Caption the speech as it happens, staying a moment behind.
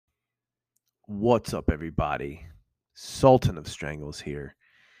What's up, everybody? Sultan of Strangles here.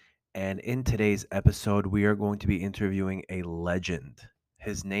 And in today's episode, we are going to be interviewing a legend.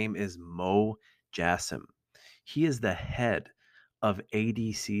 His name is Mo Jassim. He is the head of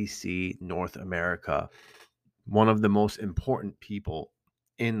ADCC North America, one of the most important people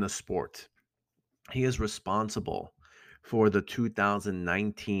in the sport. He is responsible for the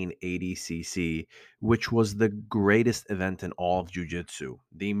 2019 ADCC, which was the greatest event in all of jiu-jitsu.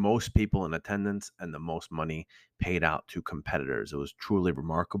 The most people in attendance and the most money paid out to competitors. It was truly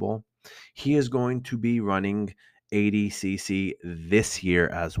remarkable. He is going to be running ADCC this year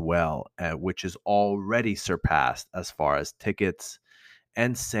as well, which is already surpassed as far as tickets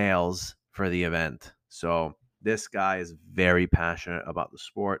and sales for the event. So this guy is very passionate about the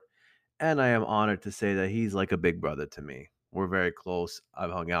sport, and I am honored to say that he's like a big brother to me. We're very close. I've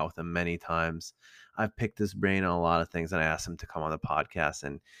hung out with him many times. I've picked his brain on a lot of things, and I asked him to come on the podcast,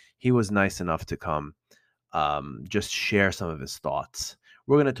 and he was nice enough to come, just share some of his thoughts.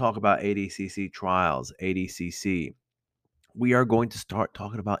 We're going to talk about ADCC trials, ADCC. We are going to start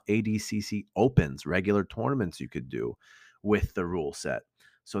talking about ADCC opens, regular tournaments you could do with the rule set.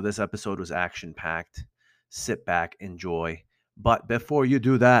 So this episode was action packed. Sit back, enjoy. But before you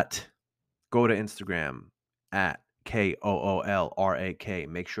do that, go to Instagram at KOOLRAK.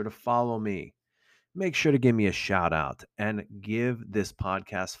 Make sure to follow me. Make sure to give me a shout out and give this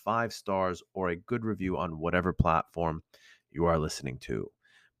podcast 5 stars or a good review on whatever platform you are listening to.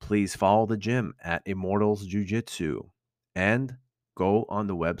 Please follow the gym at Immortals Jiu Jitsu and go on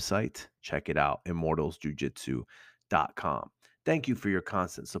the website. Check it out, immortalsjujitsu.com. Thank you for your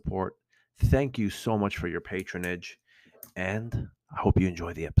constant support. Thank you so much for your patronage. And I hope you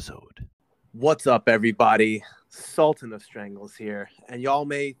enjoy the episode. What's up, everybody? Sultan of Strangles here. And y'all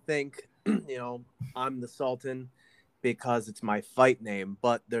may think, I'm the Sultan because it's my fight name,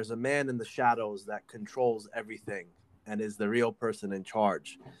 but there's a man in the shadows that controls everything and is the real person in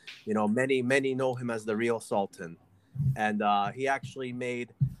charge. Many know him as the real Sultan. And he actually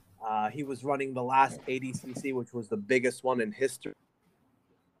he was running the last ADCC, which was the biggest one in history.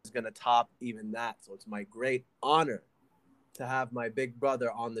 He's going to top even that. So it's my great honor to have my big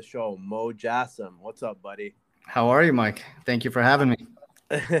brother on the show, Mo Jassim. What's up, buddy? How are you, Mike? Thank you for having me.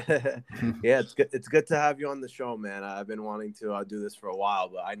 Yeah, it's good. It's good to have you on the show, man. I've been wanting to do this for a while,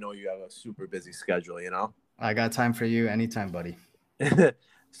 but I know you have a super busy schedule, I got time for you anytime, buddy.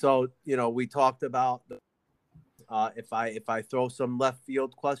 So, we talked about if I throw some left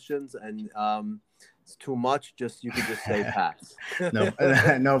field questions and it's too much, you could just say pass. No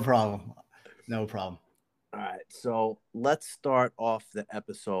problem. No problem. All right, so let's start off the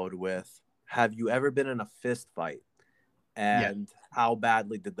episode with: have you ever been in a fist fight, and how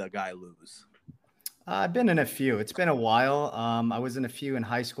badly did the guy lose? I've been in a few. It's been a while. I was in a few in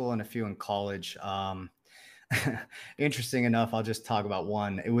high school and a few in college. Interesting enough, I'll just talk about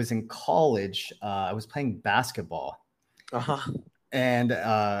one. It was in college. I was playing basketball, and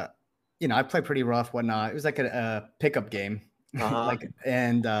I played pretty rough, whatnot. It was like a pickup game,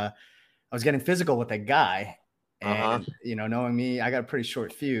 I was getting physical with a guy, and knowing me, I got a pretty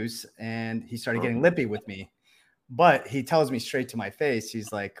short fuse, and he started getting lippy with me. But he tells me straight to my face,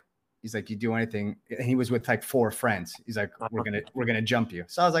 he's like, you do anything? And he was with like 4 friends. He's like, we're gonna jump you.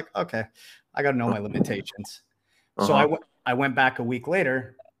 So I was like, okay, I got to know my limitations. So I went back a week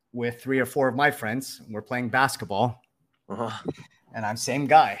later with 3 or 4 of my friends. We're playing basketball, and I'm same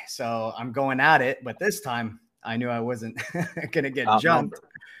guy. So I'm going at it, but this time I knew I wasn't gonna get jumped.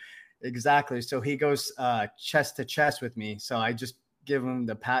 Exactly. So he goes chest to chest with me. So I just give him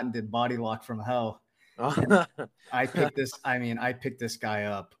the patented body lock from hell. I picked this guy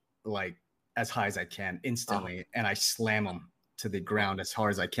up like as high as I can instantly, and I slam him to the ground as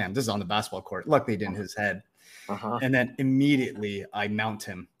hard as I can. This is on the basketball court. Luckily, it in his head. And then immediately I mount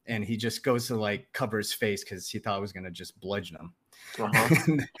him, and he just goes to like cover his face because he thought I was going to just bludgeon him.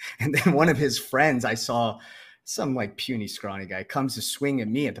 And then one of his friends, I saw some like puny, scrawny guy comes to swing at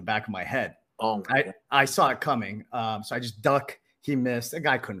me at the back of my head. I saw it coming. So I just duck. He missed. The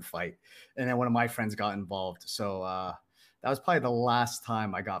guy couldn't fight. And then one of my friends got involved. So that was probably the last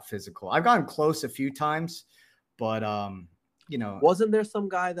time I got physical. I've gotten close a few times, but wasn't there some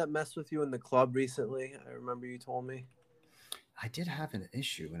guy that messed with you in the club recently? I remember you told me. I did have an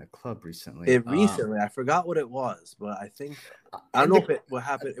issue in a club recently. I forgot what it was, but I don't know what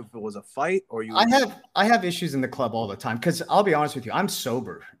happened, if it was a fight or you. I have issues in the club all the time because I'll be honest with you, I'm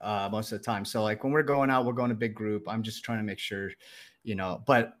sober most of the time. So like when we're going out, we're going to a big group. I'm just trying to make sure,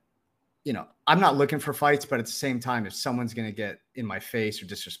 but I'm not looking for fights, but at the same time, if someone's going to get in my face or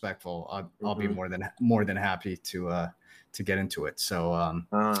disrespectful, I'll be more than happy to to get into it. So,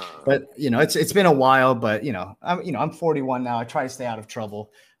 Ah. but it's been a while. But I'm 41 now. I try to stay out of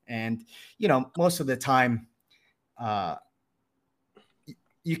trouble, and most of the time, I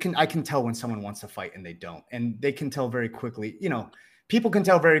can tell when someone wants to fight and they don't, and they can tell very quickly. People can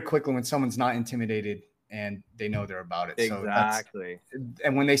tell very quickly when someone's not intimidated and they know they're about it. Exactly.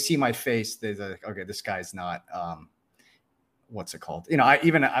 And when they see my face, they're like, okay, this guy's not, what's it called? I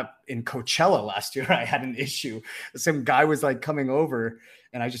in Coachella last year, I had an issue. Some guy was like coming over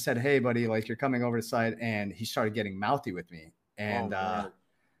and I just said, hey buddy, like you're coming over the side. And he started getting mouthy with me. And,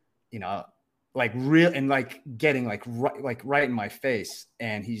 like real and like getting like right in my face.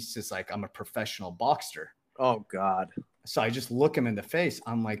 And he's just like, I'm a professional boxer. Oh God. So I just look him in the face.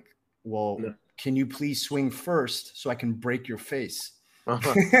 I'm like, well, can you please swing first so I can break your face?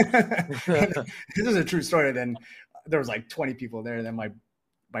 Uh-huh. This is a true story. Then there was like 20 people there. Then my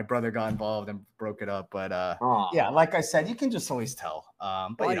brother got involved and broke it up. But yeah, like I said, you can just always tell.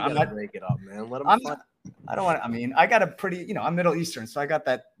 But I'm not break it up, man. Let him. I don't want to. I mean, I got a pretty. I'm Middle Eastern, so I got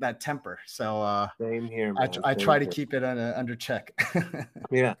that temper. So same here, man. I try to keep it under check.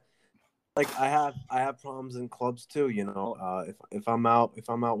 Yeah. Like I have problems in clubs too, if I'm out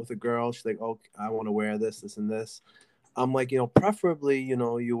with a girl, she's like, oh, I want to wear this and this. I'm like, preferably,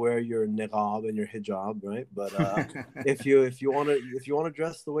 you wear your niqab and your hijab, right? But if you want to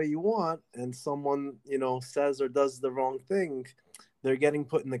dress the way you want and someone, says or does the wrong thing, they're getting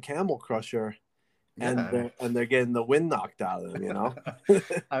put in the camel crusher. And they're getting the wind knocked out of them,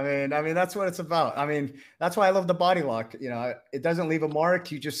 I mean, that's what it's about. I mean, that's why I love the body lock. It doesn't leave a mark.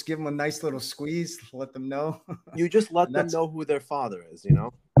 You just give them a nice little squeeze, let them know. You just let them know who their father is,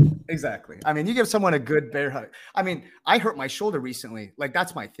 Exactly. I mean, you give someone a good bear hug. I mean, I hurt my shoulder recently. Like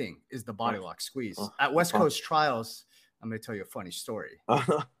that's my thing is the body lock squeeze. At West Coast Trials, I'm going to tell you a funny story.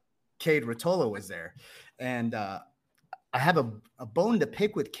 Cade Rotolo was there. And I have a bone to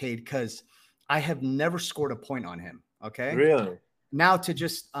pick with Cade because I have never scored a point on him. Okay. Really? Now to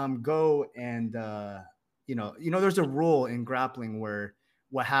just go and there's a rule in grappling where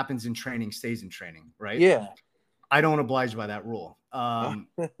what happens in training stays in training, right? Yeah. I don't oblige by that rule.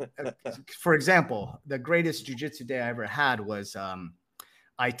 For example, the greatest jiu-jitsu day I ever had was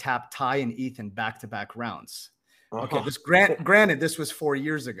I tapped Ty and Ethan back-to-back rounds. Okay, this granted, this was 4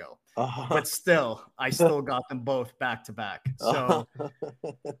 years ago, but still, I still got them both back to back. So,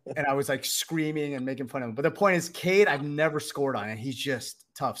 and I was like screaming and making fun of him. But the point is, Cade, I've never scored on it. He's just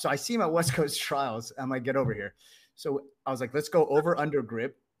tough. So I see him at West Coast Trials. I'm like, get over here. So I was like, let's go over under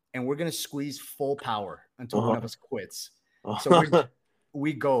grip, and we're gonna squeeze full power until one of us quits. So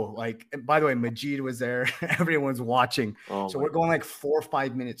we go like. And by the way, Majid was there. Everyone's watching. So we're going like 4 or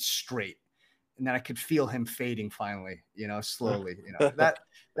 5 minutes straight. And then I could feel him fading finally, slowly. That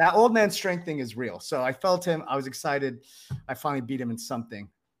old man strength thing is real. So I felt him. I was excited. I finally beat him in something.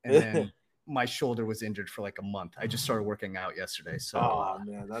 And then my shoulder was injured for like a month. I just started working out yesterday. So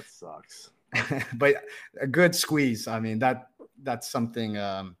man, that sucks. But a good squeeze. I mean, that's something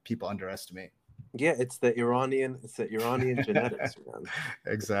people underestimate. Yeah, it's the Iranian genetics, man.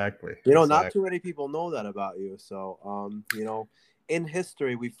 Exactly. Not too many people know that about you. So in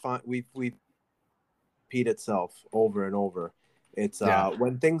history we've repeat itself over and over. It's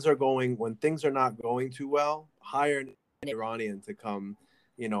when things are not going too well, hire an Iranian to come,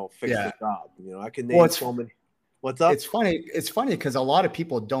 fix the job. I can name so many. What's up? It's funny because a lot of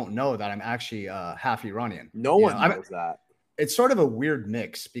people don't know that I'm actually half Iranian. No one knows that. It's sort of a weird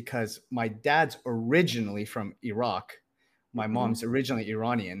mix because my dad's originally from Iraq. My mom's originally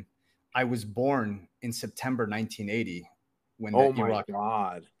Iranian. I was born in September 1980. When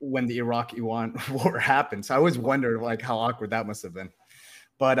the Iraq-Iran war happened. So I always wondered like how awkward that must have been.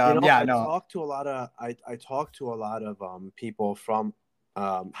 But I talk to a lot of people from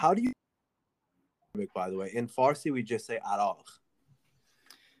how do you, by the way, in Farsi we just say Iraq.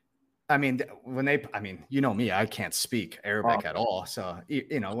 I mean, me, I can't speak Arabic at all. So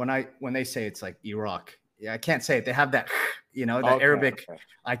when they say it's like Iraq, I can't say it. They have that Arabic. Okay.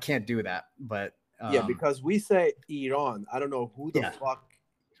 I can't do that, but yeah, because we say Iran. I don't know who the fuck.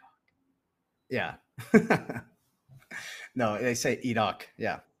 Yeah. No, they say Iraq.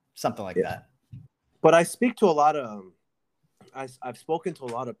 Yeah, something like that. But I speak to a lot of, I've spoken to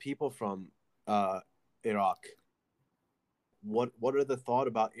a lot of people from Iraq. What are the thought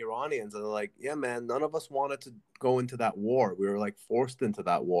about Iranians? And they're like, yeah, man, none of us wanted to go into that war. We were like forced into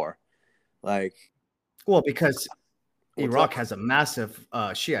that war. Like, well, because Iraq has a massive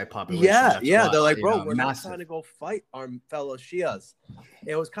Shiite population. Yeah. They're like, bro, we're not trying to go fight our fellow Shias.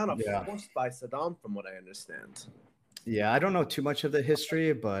 It was kind of forced by Saddam, from what I understand. Yeah, I don't know too much of the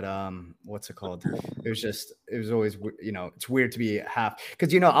history, but what's it called? It was always, it's weird to be half,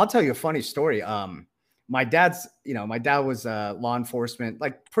 because I'll tell you a funny story. My dad was law enforcement,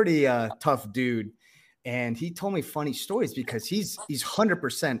 like pretty tough dude, and he told me funny stories because he's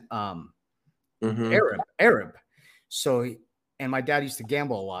 100% Mm-hmm. Arab. So, and my dad used to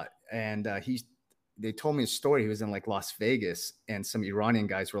gamble a lot, and they told me a story. He was in like Las Vegas, and some Iranian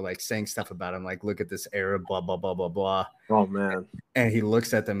guys were like saying stuff about him, like, "Look at this Arab, blah blah blah blah blah." Oh man. And he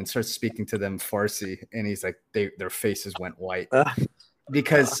looks at them and starts speaking to them Farsi, and he's like, their faces went white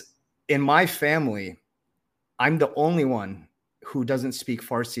because in my family, I'm the only one who doesn't speak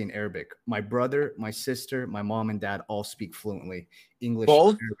Farsi and Arabic. My brother, my sister, my mom, and dad all speak fluently English,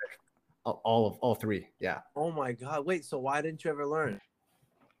 Both? Arabic, all three. Yeah. Oh my God. Wait, so why didn't you ever learn?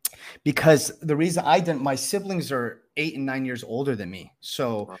 Because the reason I didn't, my siblings are 8 and 9 years older than me.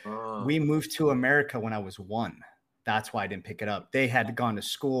 So we moved to America when I was 1. That's why I didn't pick it up. They had gone to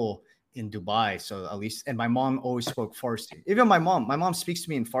school in Dubai. So at least, and my mom always spoke Farsi. Even my mom speaks to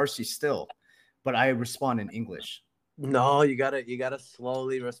me in Farsi still, but I respond in English. No, you gotta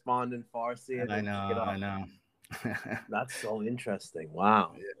slowly respond in Farsi and I then know, pick it up. I know. That's so interesting.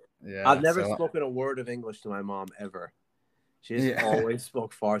 Wow. Yeah. I've never spoken a word of English to my mom ever. She's always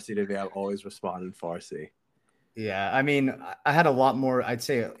spoke Farsi to me. I've always responded in Farsi. Yeah, I mean, I had a lot more, I'd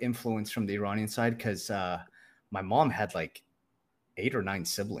say, influence from the Iranian side because my mom had like 8 or 9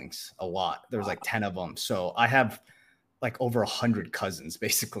 siblings, a lot. There was like 10 of them. So I have like over 100 cousins,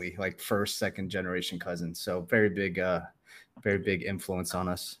 basically, like first, second generation cousins. So very big influence on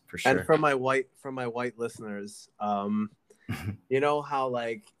us for sure. And for my white listeners, you know how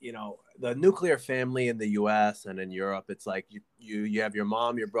the nuclear family in the US and in Europe, it's like you have your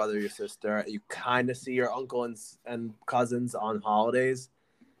mom, your brother, your sister. You kind of see your uncle and cousins on holidays.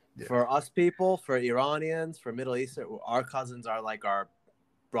 Yeah. For us people, for Iranians, for Middle Eastern, our cousins are like our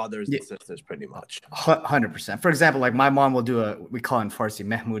brothers and sisters, pretty much. 100%. For example, like my mom will do we call it in Farsi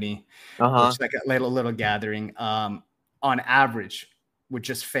Mehmoudi, which is like a little gathering. On average, with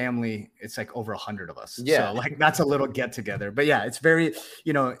just family, it's like over 100 of us. Yeah. So like that's a little get together. But yeah, it's very,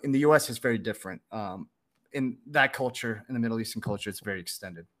 in the US, it's very different. In that culture, in the Middle Eastern culture, it's very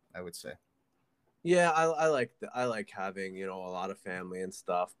extended, I would say. Yeah, I like having, a lot of family and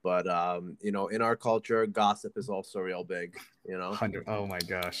stuff, but in our culture, gossip is also real big, 100. Oh my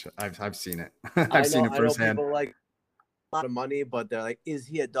gosh. I've seen it. I've seen it firsthand. People like a lot of money, but they're like, is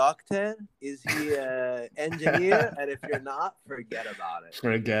he a doctor? Is he an engineer? And if you're not, forget about it.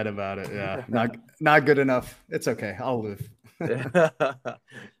 Forget about it. Yeah. Not good enough. It's okay. I'll live. Yeah,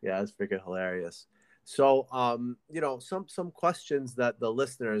 it's freaking hilarious. So, some questions that the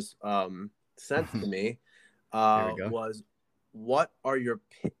listeners sent to me was, what are your,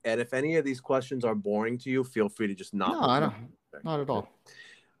 and if any of these questions are boring to you, feel free to just not. No, I don't. Not at all.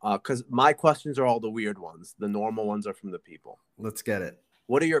 Because my questions are all the weird ones. The normal ones are from the people. Let's get it.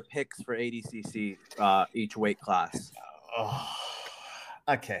 What are your picks for ADCC each weight class?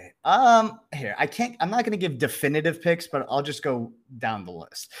 Okay. Here, I'm not going to give definitive picks, but I'll just go down the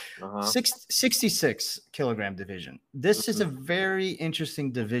list. 66 kilogram division. This is a very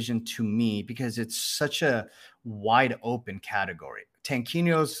interesting division to me because it's such a wide open category.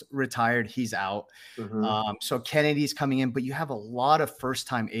 Tanquino's retired. He's out. So Kennedy's coming in, but you have a lot of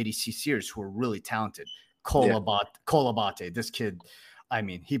first-time ADCCers who are really talented. Kolabate, this kid, I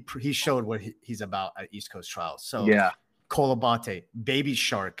mean, he showed what he's about at East Coast Trials. So Kolabate, Baby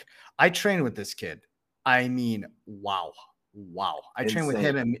Shark. I trained with this kid. I mean, wow. I trained with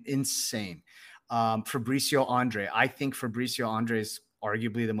him. Insane. Fabricio Andre. I think Fabricio Andre is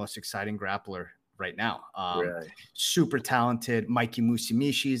arguably the most exciting grappler right now. Super talented. Mikey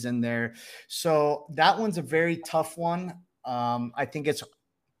Musimishi is in there. So that one's a very tough one. I think it's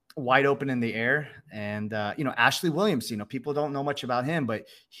wide open in the air. And, Ashley Williams, people don't know much about him, but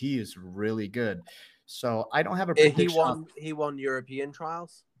he is really good. So I don't have a prediction. He won European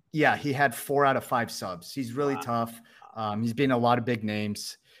trials? Yeah, he had 4 out of 5 subs. He's really tough. He's beaten a lot of big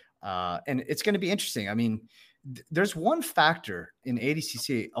names. And it's going to be interesting. I mean, there's one factor in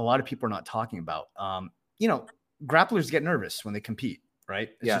ADCC a lot of people are not talking about. Grapplers get nervous when they compete, right?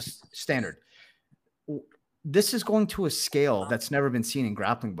 It's just standard. This is going to a scale that's never been seen in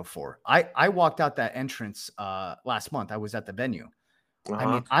grappling before. I walked out that entrance last month. I was at the venue. I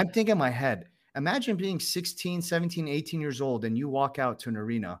mean, I'm thinking in my head, imagine being 16, 17, 18 years old and you walk out to an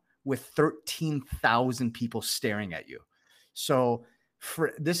arena with 13,000 people staring at you. So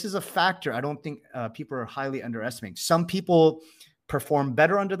this is a factor I don't think people are highly underestimating. Some people perform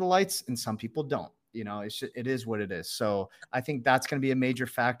better under the lights and some people don't. It is what it is. So I think that's going to be a major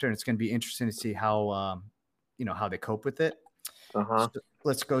factor, and it's going to be interesting to see how how they cope with it. Uh-huh. So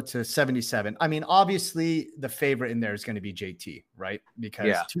let's go to 77. I mean, obviously the favorite in there is going to be JT, right?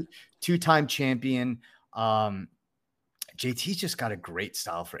 Because two-time champion. JT's just got a great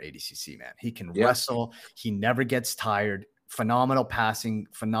style for ADCC, man. He can wrestle. He never gets tired. Phenomenal passing,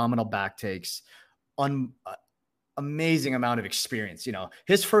 phenomenal back takes, amazing amount of experience.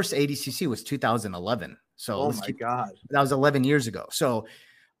 His first ADCC was 2011. So oh my God, that was 11 years ago. So,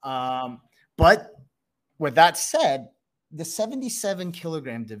 but with that said, the 77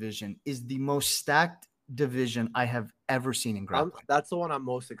 kilogram division is the most stacked division I have ever seen in grappling. That's the one I'm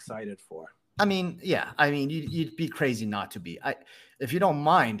most excited for. I mean, yeah. I mean, you'd be crazy not to be. If you don't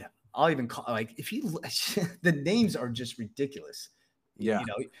mind, I'll even call if you. The names are just ridiculous. Yeah.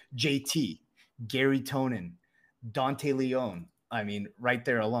 JT, Gary Tonin, Dante Leon. I mean, right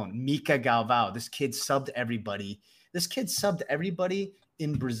there alone. Mika Galvao. This kid subbed everybody.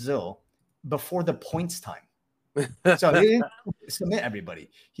 In Brazil before the points time. So he didn't submit everybody.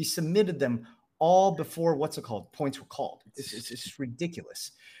 He submitted them all before points were called. It's just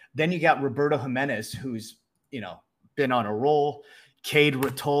ridiculous. Then you got Roberto Jimenez, who's been on a roll. Cade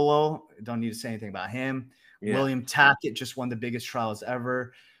Rotolo, don't need to say anything about him. Yeah. William Tackett just won the biggest trials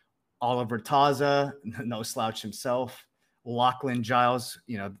ever. Oliver Taza, no slouch himself. Lachlan Giles,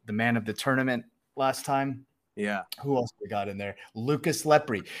 the man of the tournament last time. Yeah. Who else we got in there? Lucas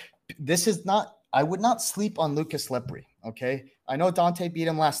Lepri. I would not sleep on Lucas Lepri. Okay. I know Dante beat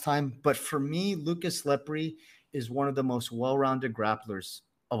him last time, but for me, Lucas Lepri is one of the most well-rounded grapplers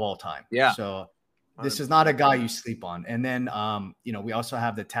of all time. Yeah. So this is not a guy you sleep on. And then, we also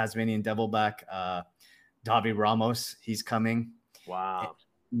have the Tasmanian Devilback, Davi Ramos. He's coming. Wow.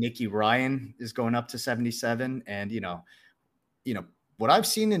 Nicky Ryan is going up to 77. And, what I've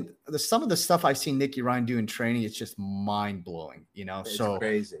seen in some of the stuff I've seen Nicky Ryan do in training, it's just mind blowing, It's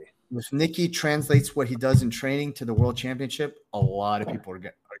crazy. If Nicky translates what he does in training to the World Championship, a lot of people are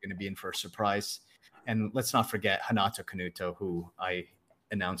going to be in for a surprise. And let's not forget Hanato Kanuto, who I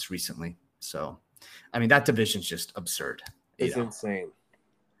announced recently. So, I mean, that division's just absurd. It's insane.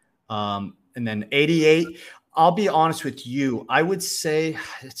 And then 88, I'll be honest with you. I would say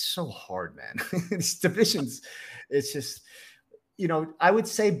it's so hard, man. These divisions, it's just, I would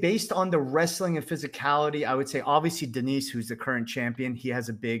say based on the wrestling and physicality, I would say obviously Denise, who's the current champion, he has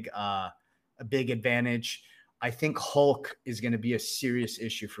a big advantage. I think Hulk is going to be a serious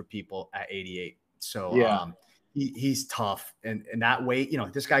issue for people at 88. So he's tough. And that way,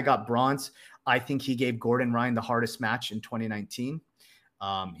 this guy got bronze. I think he gave Gordon Ryan the hardest match in 2019.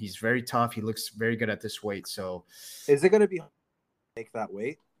 He's very tough. He looks very good at this weight. So is it going to be make that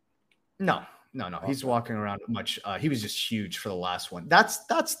weight? No. Okay. He's walking around much. He was just huge for the last one.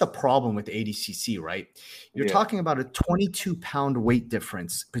 That's the problem with ADCC, right? You're talking about a 22-pound weight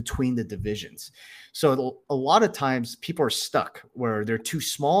difference between the divisions. So a lot of times people are stuck where they're too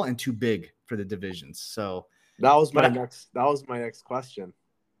small and too big for the divisions. So that was my next question.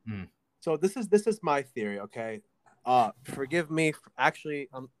 So this is my theory. Okay. Forgive me. Actually,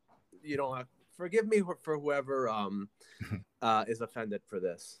 you don't have. Forgive me for whoever is offended for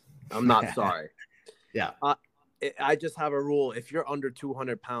this. I'm not sorry. Yeah. I just have a rule. If you're under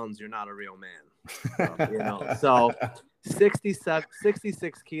 200 pounds, you're not a real man. So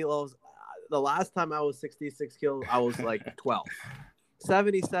 66 kilos. The last time I was 66 kilos, I was like 12.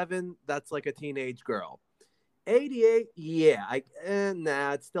 77, that's like a teenage girl. 88,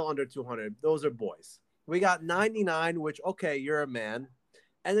 it's still under 200. Those are boys. We got 99, which, okay, you're a man.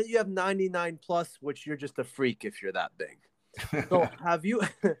 And then you have 99 plus, which you're just a freak if you're that big.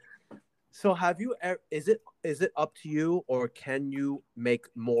 So is it up to you, or can you make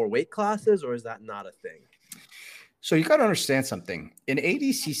more weight classes, or is that not a thing? So you got to understand something. In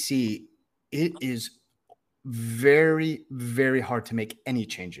ADCC, it is very, very hard to make any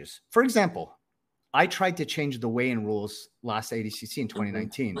changes. For example, I tried to change the weigh-in rules last ADCC in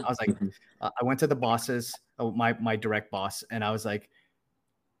 2019. I was like, I went to the bosses, my direct boss, and I was like,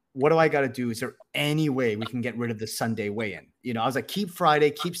 what do I got to do? Is there any way we can get rid of the Sunday weigh-in? I was like, keep Friday,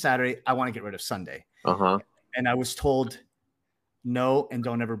 keep Saturday. I want to get rid of Sunday. And I was told no, and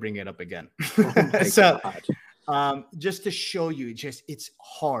don't ever bring it up again. So just to show you, it's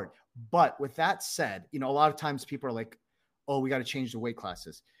hard. But with that said, a lot of times people are like, oh, we got to change the weight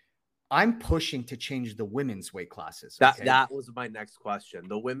classes. I'm pushing to change the women's weight classes. Okay? That was my next question.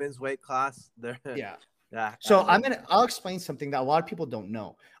 The women's weight class. So I'll explain something that a lot of people don't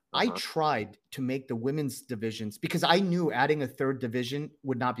know. I tried to make the women's divisions because I knew adding a third division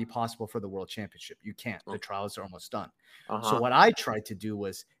would not be possible for the World Championship. You can't. The trials are almost done. So what I tried to do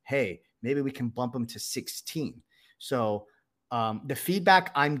was, hey, maybe we can bump them to 16. So The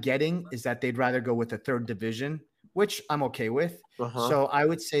feedback I'm getting is that they'd rather go with a third division, which I'm okay with. So I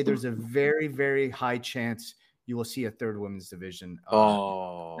would say there's a very, very high chance you will see a third women's division.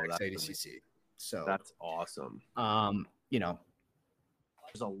 That's ADCC. So that's awesome. You know,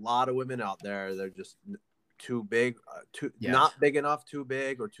 there's a lot of women out there. They're just too big, not big enough, too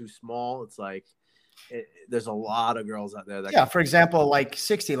big, or too small. It's like there's a lot of girls out there that for example, like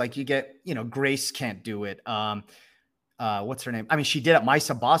 60, like you get, Grace can't do it. What's her name? I mean, she did at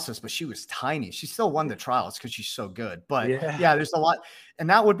Maisa Bastos, but she was tiny. She still won the trials because she's so good. But yeah, there's a lot. And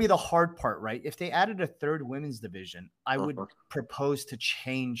that would be the hard part, right? If they added a third women's division, I would propose to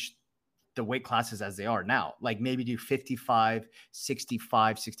change the weight classes as they are now. Like maybe do 55,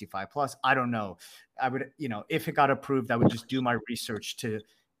 65, 65 plus. I don't know. I would, if it got approved, I would just do my research to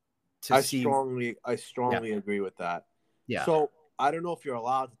see. I strongly agree with that. Yeah. So I don't know if you're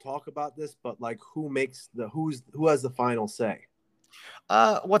allowed to talk about this, but like who has the final say?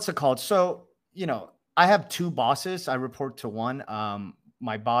 What's it called? So, I have two bosses. I report to one.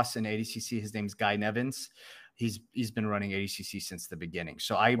 My boss in ADCC, his name's Guy Nevins. He's been running ADCC since the beginning.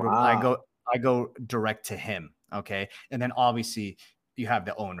 So I go direct to him. Okay. And then obviously you have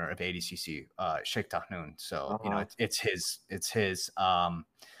the owner of ADCC, Sheikh Tahnoon. So, it's his,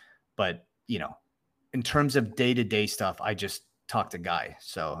 but in terms of day-to-day stuff, I just talk to Guy.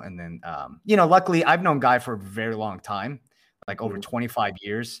 So, and then, luckily I've known Guy for a very long time, like over 25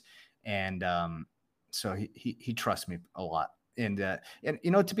 years. And, so he trusts me a lot. And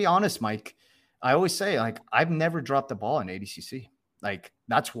to be honest, Mike, I always say, like, I've never dropped the ball in ADCC. Like,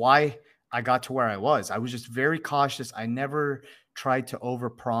 that's why I got to where I was. I was just very cautious. I never tried to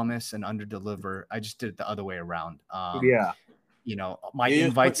overpromise and underdeliver. I just did it the other way around. My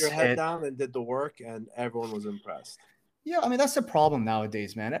invites put your head down and did the work, and everyone was impressed. Yeah, I mean, that's the problem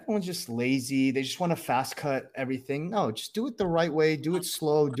nowadays, man. Everyone's just lazy. They just want to fast cut everything. No, just do it the right way. Do it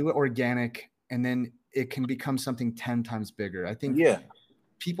slow. Do it organic, and then it can become something 10 times bigger. I think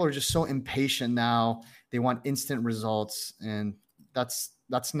people are just so impatient now. They want instant results, and that's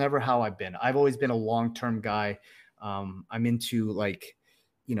never how I've been. I've always been a long-term guy. I'm into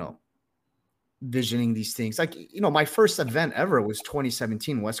visioning these things. Like, my first event ever was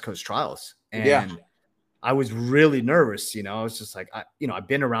 2017 West Coast Trials. And I was really nervous. I was just like, I've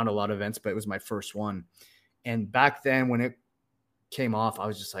been around a lot of events, but it was my first one. And back then when it came off, I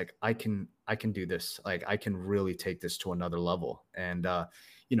was just like, I can do this. Like, I can really take this to another level. And,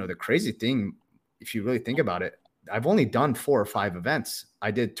 the crazy thing, if you really think about it, I've only done 4 or 5 events. I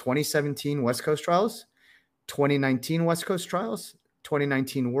did 2017 West Coast Trials, 2019 West Coast Trials,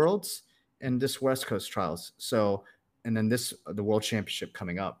 2019 Worlds, and this West Coast Trials. So, and then the World Championship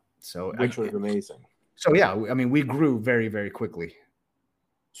coming up. So, which was amazing. So yeah, I mean, we grew very, very quickly.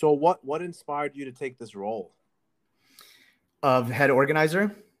 So what inspired you to take this role of head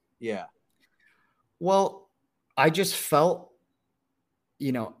organizer? Yeah. Well, I just felt,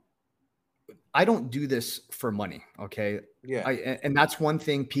 I don't do this for money. Okay. Yeah. And that's one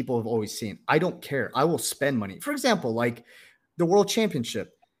thing people have always seen. I don't care. I will spend money. For example, like the World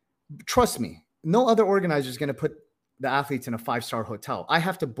Championship. Trust me, no other organizer is going to put the athletes in a 5-star hotel. I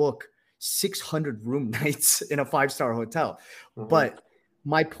have to book 600 room nights in a 5-star hotel. But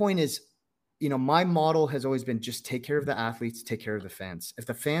my point is, my model has always been just take care of the athletes, take care of the fans. If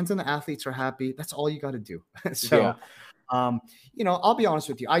the fans and the athletes are happy, that's all you got to do. So, I'll be honest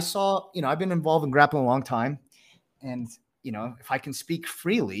with you. I saw, I've been involved in grappling a long time. And, if I can speak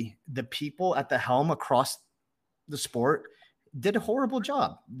freely, the people at the helm across the sport did a horrible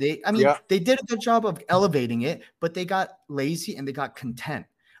job. They did a good job of elevating it, but they got lazy and they got content.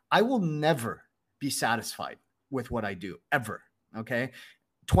 I will never be satisfied with what I do ever. Okay.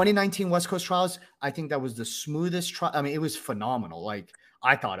 2019 West Coast Trials. I think that was the smoothest trial. I mean, it was phenomenal. Like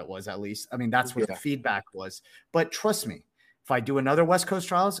I thought it was, at least. I mean, that's what the feedback was, but trust me, if I do another West Coast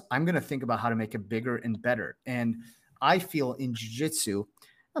Trials, I'm going to think about how to make it bigger and better. And I feel in jiu-jitsu,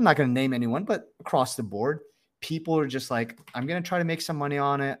 I'm not going to name anyone, but across the board, people are just like, I'm going to try to make some money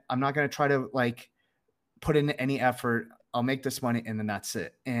on it. I'm not going to try to like put in any effort. I'll make this money and then that's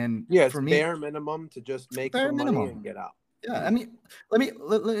it. And for me, bare minimum to just make some money and get out. Yeah. I mean, let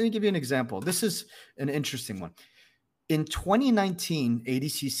me give you an example. This is an interesting one. In 2019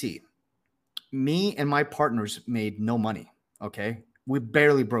 ADCC, me and my partners made no money. Okay. We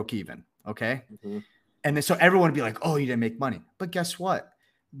barely broke even. Okay. And then so everyone would be like, oh, you didn't make money. But guess what?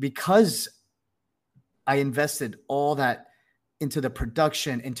 Because I invested all that into the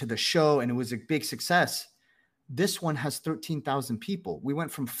production, into the show, and it was a big success. This one has 13,000 people. We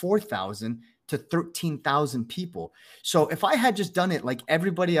went from 4,000 to 13,000 people. So if I had just done it like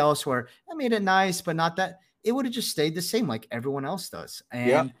everybody else, where I made it nice, but not that, it would have just stayed the same like everyone else does. And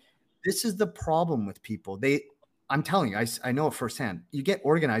Yeah. this is the problem with people. I'm telling you, I know it firsthand. You get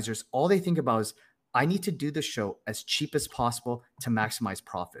organizers, all they think about is, I need to do the show as cheap as possible to maximize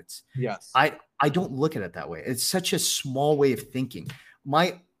profits. Yes. I don't look at it that way. It's such a small way of thinking.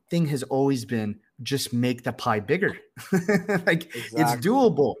 My thing has always been just make the pie bigger. Like it's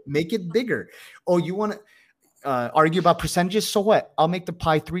doable. Make it bigger. Oh, you want to argue about percentages? So what? I'll make the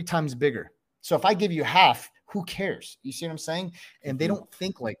pie 3 times bigger. So if I give you half, who cares? You see what I'm saying? And they don't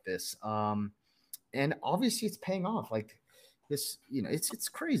think like this. And obviously it's paying off. Like this, you know, it's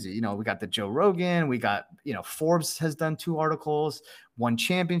crazy. You know, we got the Joe Rogan, we got, you know, Forbes has done 2 articles, One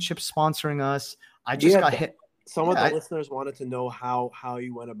Championship sponsoring us. I just got hit. Some of the listeners wanted to know how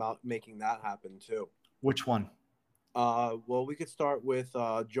you went about making that happen too. Which one? Well, we could start with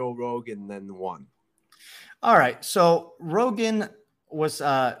Joe Rogan, then one. All right. So Rogan was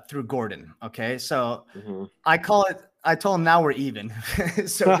through Gordon. Okay. So I told him now we're even.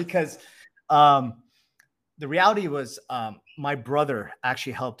 So because the reality was my brother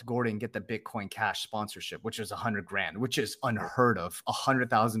actually helped Gordon get the Bitcoin Cash sponsorship, which was $100,000, which is unheard of.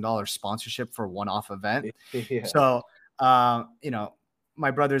 $100,000 sponsorship for a one-off event. Yeah. So, you know,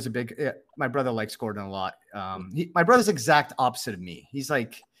 my brother likes Gordon a lot. My brother's exact opposite of me. He's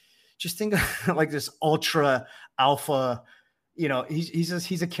like, just think of like this ultra alpha, you know,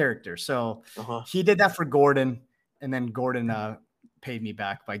 he's a character. So he did that for Gordon, and then Gordon paid me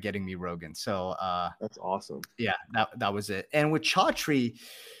back by getting me Rogan. So that's awesome. Yeah, that was it. And with Chatri,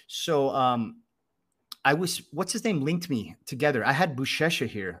 so what's his name linked me together. I had Buchecha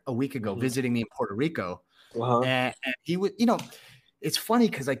here a week ago visiting me in Puerto Rico. And he would, you know, it's funny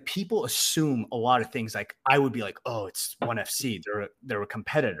because like people assume a lot of things. Like I would be like, oh, it's ONE FC. They're a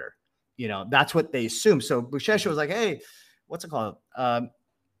competitor. You know, that's what they assume. So Buchecha was like, hey, what's it called?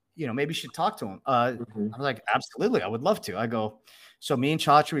 You know, maybe you should talk to him. I was like, absolutely, I would love to. I go, so me and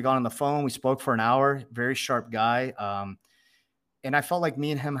Chatri, we got on the phone. We spoke for an hour. Very sharp guy. And I felt like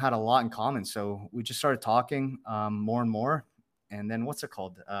me and him had a lot in common. So we just started talking more and more. And then what's it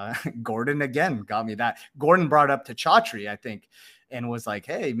called? Gordon again got me that. Gordon brought it up to Chatri, I think, and was like,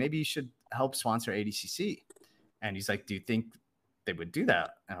 hey, maybe you should help sponsor ADCC. And he's like, do you think they would do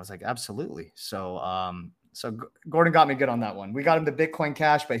that? And I was like, absolutely. So Gordon got me good on that one. We got him the Bitcoin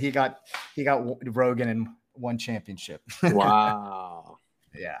Cash, but he got Rogan and ONE Championship. Wow.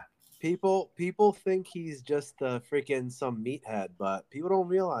 Yeah. People think he's just a freaking some meathead, but people don't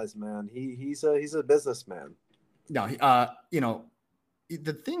realize, man, he's a businessman. No, you know,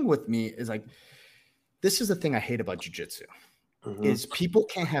 the thing with me is like, this is the thing I hate about jiu-jitsu is people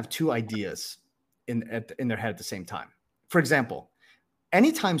can't have 2 ideas in their head at the same time. For example,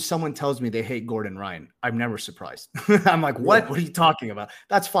 anytime someone tells me they hate Gordon Ryan, I'm never surprised. I'm like, what? What are you talking about?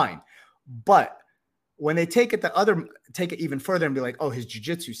 That's fine. But when they take it even further and be like, oh, his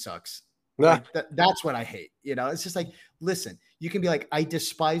jiu-jitsu sucks. Like, that's what I hate. You know, it's just like, listen, you can be like, I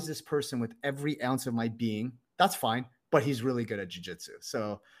despise this person with every ounce of my being. That's fine. But he's really good at jiu-jitsu.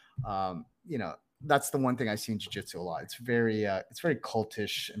 So, you know, that's the one thing I see in jiu-jitsu a lot. It's very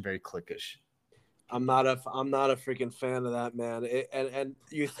cultish and very cliquish. I'm not a freaking fan of that, man. And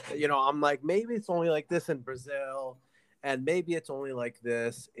you know, I'm like, maybe it's only like this in Brazil, and maybe it's only like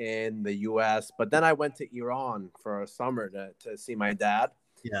this in the U.S. But then I went to Iran for a summer to see my dad.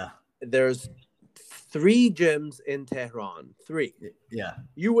 Yeah, there's 3 gyms in Tehran. 3. Yeah,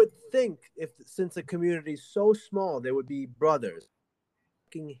 you would think since the community is so small, they would be brothers.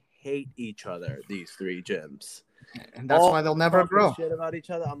 Fucking hate each other. These 3 gyms. And that's why they'll never grow. Shit about each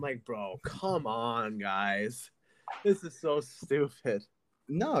other. I'm like, bro, come on, guys. This is so stupid.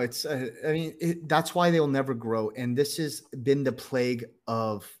 No, it's. I mean, that's why they'll never grow. And this has been the plague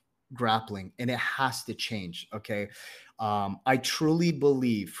of grappling, and it has to change. Okay, I truly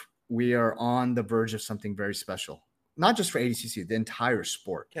believe we are on the verge of something very special. Not just for ADCC, the entire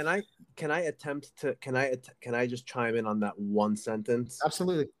sport. Can I just chime in on that one sentence?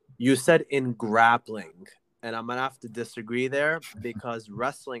 Absolutely. You said in grappling. And I'm going to have to disagree there because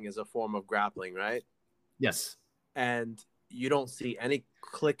wrestling is a form of grappling, right? Yes. And you don't see any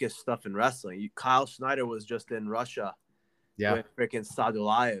cliquish stuff in wrestling. Kyle Snyder was just in Russia with freaking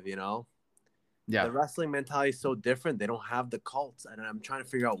Sadulayev, you know? Yeah. The wrestling mentality is so different. They don't have the cults. And I'm trying to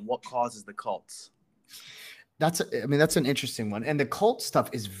figure out what causes the cults. That's an interesting one. And the cult stuff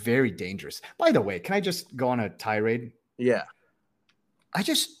is very dangerous. By the way, can I just go on a tirade? Yeah. I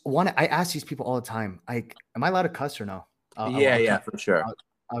ask these people all the time, like, am I allowed to cuss or no? Yeah, for sure.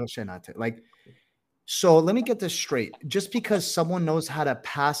 I'll try not to. Like, so let me get this straight. Just because someone knows how to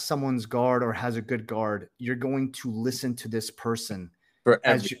pass someone's guard or has a good guard, you're going to listen to this person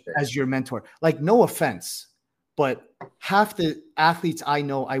as your mentor. Like, no offense. but half the athletes I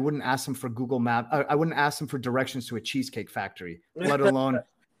know, I wouldn't ask them for Google Map. I wouldn't ask them for directions to a Cheesecake Factory, let alone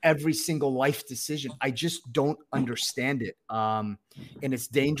every single life decision. I just don't understand it. And it's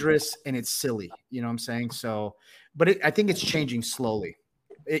dangerous and it's silly. You know what I'm saying? So, but I think it's changing slowly.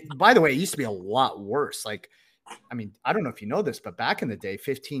 By the way, it used to be a lot worse. Like, I mean, I don't know if you know this, but back in the day,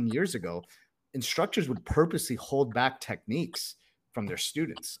 15 years ago, instructors would purposely hold back techniques from their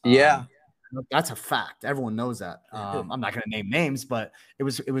students. Yeah. That's a fact. Everyone knows that. I'm not going to name names, but it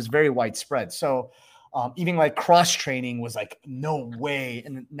was very widespread. So even like cross training was like, no way.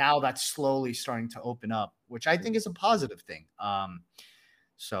 And now that's slowly starting to open up, which I think is a positive thing.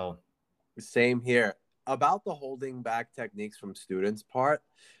 So same here. About the holding back techniques from students part,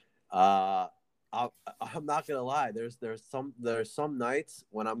 I'm not gonna lie. There's some nights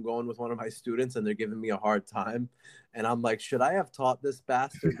when I'm going with one of my students and they're giving me a hard time, and I'm like, should I have taught this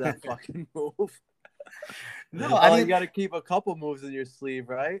bastard that fucking move? No, I mean, you got to keep a couple moves in your sleeve,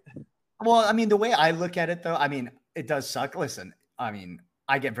 right? Well, I mean, the way I look at it, though, I mean, it does suck. Listen, I mean,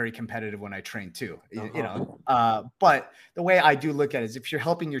 I get very competitive when I train too, you know. But the way I do look at it is, if you're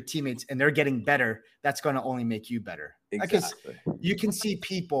helping your teammates and they're getting better, that's going to only make you better. Exactly. Because you can see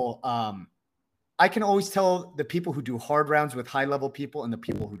people. I can always tell the people who do hard rounds with high level people and the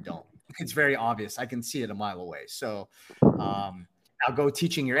people who don't. It's very obvious. I can see it a mile away. So I'll go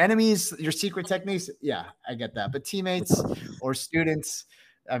teaching your enemies your secret techniques. Yeah, I get that. But teammates or students,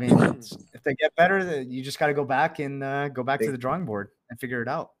 I mean, if they get better, you just got to go back and go back to the drawing board and figure it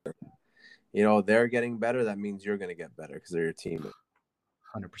out. You know, they're getting better. That means you're going to get better because they're your team.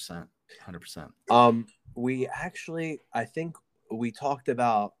 100%. 100%. We actually, I think we talked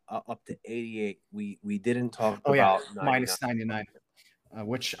about up to 88. We didn't talk about minus 99.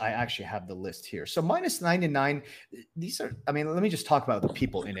 Which I actually have the list here. So minus 99, these are, I mean, let me just talk about the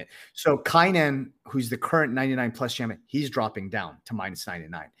people in it. So Kainan, who's the current 99 plus champion, he's dropping down to minus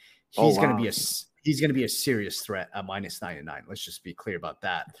 99. He's going to be a serious threat at minus 99. Let's just be clear about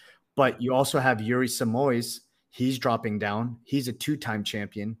that. But you also have Yuri Samois. He's dropping down. He's a 2-time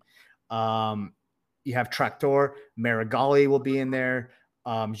champion. You have Tractor, Marigali will be in there.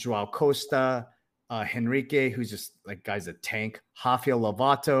 Joao Costa, Henrique, who's just like, guy's a tank. Rafael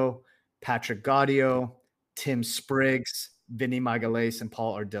Lovato, Patrick Gaudio, Tim Spriggs, Vinny Magalhaes, and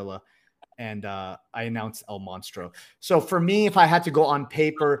Paul Ardilla. And I announced El Monstro. So for me, if I had to go on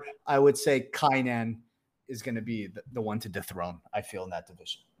paper, I would say Kainan is going to be the one to dethrone, I feel, in that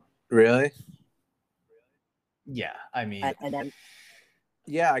division. Really? Yeah. I mean,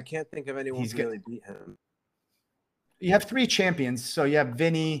 yeah, I can't think of anyone who's really beat him. You have 3 champions. So you have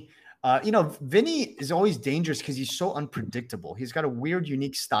Vinny. You know, Vinny is always dangerous because he's so unpredictable. He's got a weird,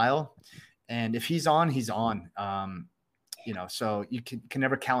 unique style. And if he's on, he's on. You know, so you can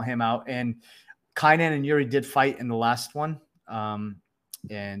never count him out. And Kainan and Yuri did fight in the last one.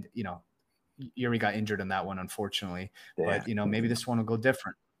 And, you know, Yuri got injured in that one, unfortunately. Yeah. But, you know, maybe this one will go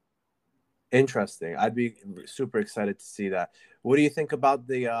different. Interesting. I'd be super excited to see that. What do you think about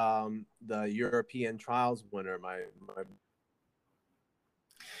the European trials winner?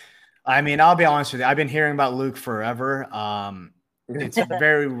 I mean, I'll be honest with you. I've been hearing about Luke forever. It's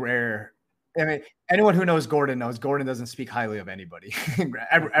very rare. I mean, anyone who knows Gordon doesn't speak highly of anybody.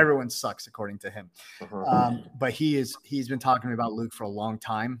 Everyone sucks, according to him. But he's been talking to me about Luke for a long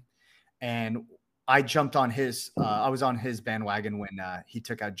time. And I jumped on I was on his bandwagon when he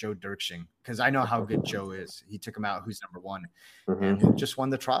took out Joe Dirksching, because I know how good Joe is. He took him out, who's number 1, and Luke just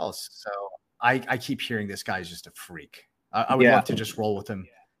won the trials. So I keep hearing this guy's just a freak. I would love to just roll with him.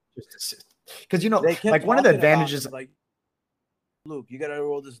 Because, you know, like one of the advantages, like, Luke, you gotta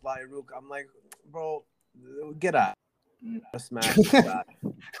roll this light, Luke. I'm like, bro, get out. Smash that.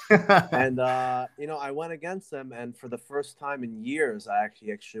 And you know, I went against him, and for the first time in years, I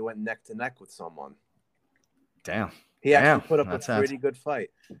actually went neck to neck with someone. Damn. He actually put up a pretty good fight.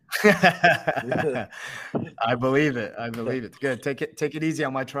 I believe it. Good. Take it easy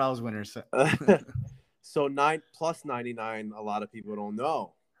on my trials winners. So 9 plus 99, a lot of people don't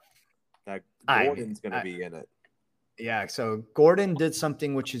know that Gordon's going to be in it. Yeah, so Gordon did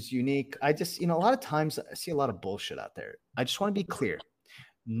something which is unique. I just, you know, a lot of times I see a lot of bullshit out there. I just want to be clear.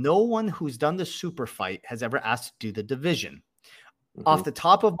 No one who's done the super fight has ever asked to do the division. Off the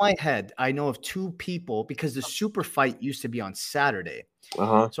top of my head, I know of 2 people, because the super fight used to be on Saturday.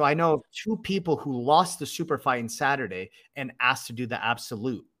 So I know of 2 people who lost the super fight on Saturday and asked to do the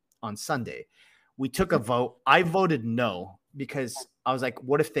absolute on Sunday. We took a vote. I voted no, because I was like,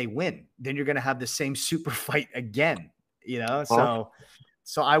 what if they win? Then you're going to have the same super fight again, you know?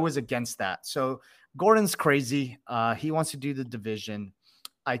 So I was against that. So Gordon's crazy. He wants to do the division.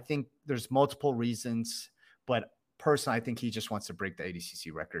 I think there's multiple reasons, But personally, I think he just wants to break the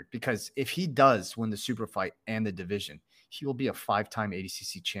ADCC record, because if he does win the super fight and the division, he will be a 5-time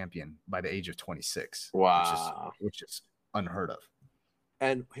ADCC champion by the age of 26. Wow. Which is unheard of.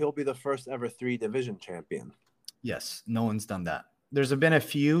 And he'll be the first ever 3-division champion. Yes, no one's done that. There's been a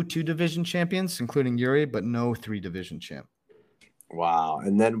few 2-division champions, including Yuri, but no 3-division champ. Wow.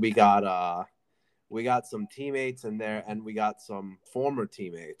 And then we got some teammates in there, and we got some former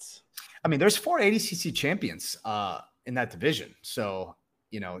teammates. I mean, there's 4 ADCC champions in that division. So,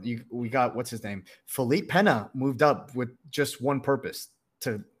 we got, what's his name? Felipe Pena moved up with just one purpose,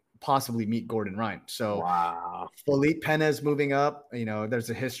 to possibly meet Gordon Ryan. So wow. Felipe Pena is moving up. There's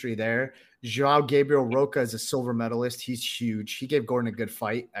a history there. Joao Gabriel Roca is a silver medalist. He's huge. He gave Gordon a good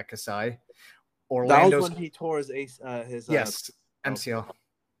fight at Kasai. That was when he tore his MCL.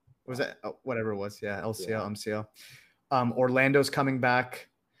 Was that whatever it was? Yeah, LCL, MCL. Orlando's coming back.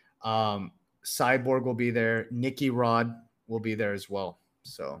 Cyborg will be there. Nicky Rod will be there as well.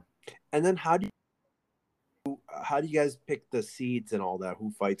 So, and then how do you guys pick the seeds and all that?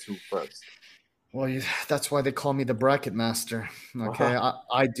 Who fights who first? Well, that's why they call me the bracket master. Okay,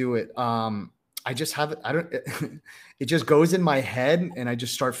 I do it. I just have it. It just goes in my head, and I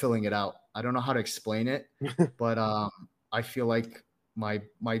just start filling it out. I don't know how to explain it, but I feel like my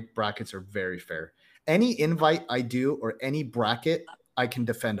brackets are very fair. Any invite I do or any bracket, I can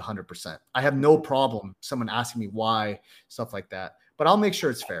defend 100%. I have no problem someone asking me why, stuff like that. But I'll make sure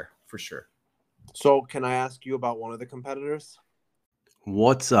it's fair, for sure. So can I ask you about one of the competitors?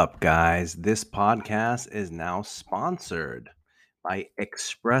 What's up, guys? This podcast is now sponsored by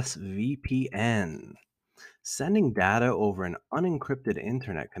ExpressVPN. Sending data over an unencrypted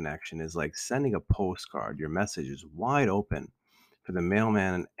internet connection is like sending a postcard. Your message is wide open for the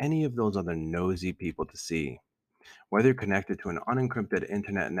mailman and any of those other nosy people to see. Whether you're connected to an unencrypted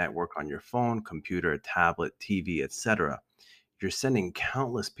internet network on your phone, computer, tablet, TV, etc., you're sending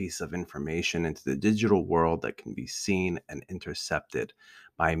countless pieces of information into the digital world that can be seen and intercepted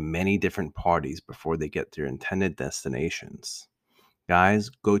by many different parties before they get to their intended destinations. Guys,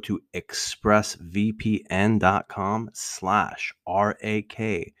 go to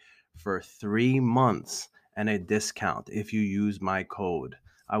expressvpn.com/RAK for 3 months and a discount if you use my code.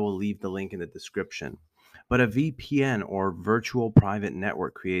 I will leave the link in the description. But a VPN, or virtual private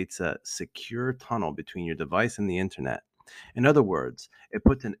network, creates a secure tunnel between your device and the internet. In other words, it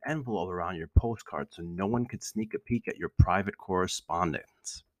puts an envelope around your postcard so no one could sneak a peek at your private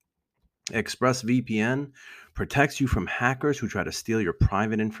correspondence. ExpressVPN protects you from hackers who try to steal your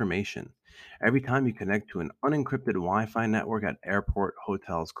private information. Every time you connect to an unencrypted Wi-Fi network at airport,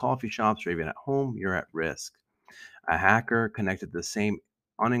 hotels, coffee shops, or even at home, you're at risk. A hacker connected to the same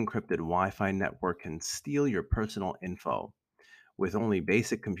unencrypted Wi-Fi network can steal your personal info. With only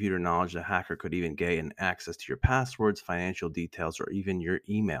basic computer knowledge, the hacker could even gain access to your passwords, financial details, or even your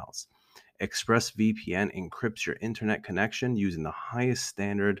emails. ExpressVPN encrypts your internet connection using the highest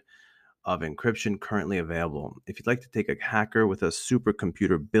standard of encryption currently available. If you'd like to take a hacker with a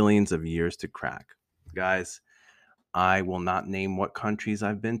supercomputer billions of years to crack. Guys, I will not name what countries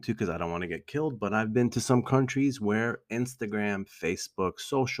I've been to because I don't want to get killed, but I've been to some countries where Instagram, Facebook,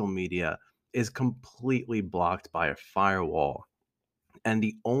 social media is completely blocked by a firewall. And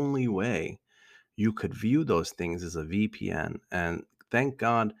the only way you could view those things is a VPN. And thank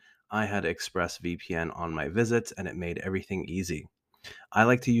God I had ExpressVPN on my visits, and it made everything easy. I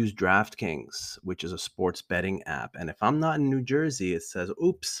like to use DraftKings, which is a sports betting app. And if I'm not in New Jersey, it says,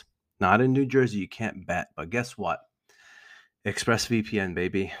 oops, not in New Jersey, you can't bet. But guess what? ExpressVPN,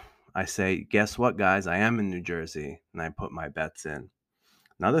 baby. I say, guess what, guys? I am in New Jersey, and I put my bets in.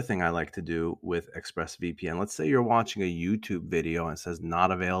 Another thing I like to do with ExpressVPN, let's say you're watching a YouTube video and it says not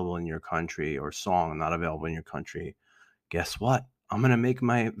available in your country, or song not available in your country. Guess what? I'm going to make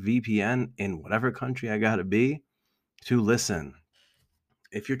my VPN in whatever country I got to be to listen.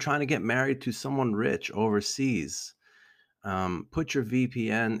 If you're trying to get married to someone rich overseas, put your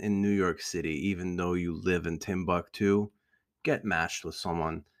VPN in New York City, even though you live in Timbuktu. Get matched with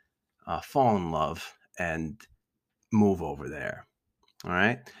someone, fall in love, and move over there. All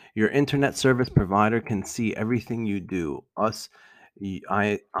right. Your internet service provider can see everything you do.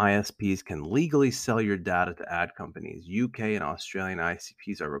 ISPs can legally sell your data to ad companies. UK and Australian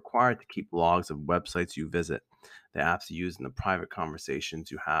ICPs are required to keep logs of websites you visit, the apps you use, and the private conversations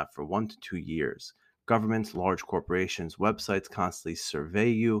you have for 1 to 2 years. Governments, large corporations, websites constantly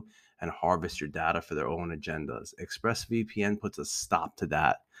survey you and harvest your data for their own agendas. ExpressVPN puts a stop to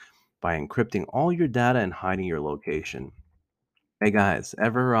that by encrypting all your data and hiding your location. Hey guys,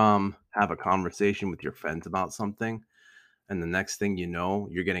 ever have a conversation with your friends about something, and the next thing you know,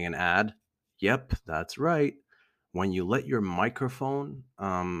 you're getting an ad? Yep, that's right. When you let your microphone,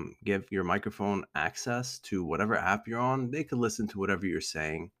 give your microphone access to whatever app you're on, they could listen to whatever you're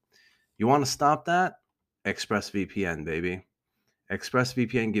saying. You want to stop that? ExpressVPN, baby.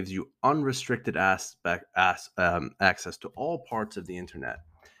 ExpressVPN gives you unrestricted access to all parts of the internet.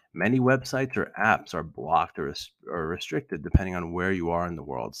 Many websites or apps are blocked or restricted depending on where you are in the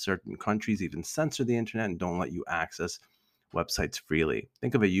world. Certain countries even censor the internet and don't let you access websites freely.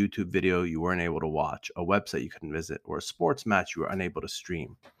 Think of a YouTube video you weren't able to watch, a website you couldn't visit, or a sports match you were unable to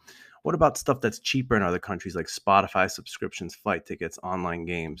stream. What about stuff that's cheaper in other countries like Spotify subscriptions, flight tickets, online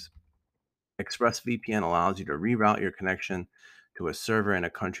games? ExpressVPN allows you to reroute your connection to a server in a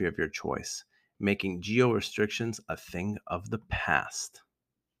country of your choice, making geo restrictions a thing of the past.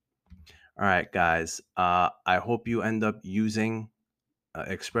 All right, guys, I hope you end up using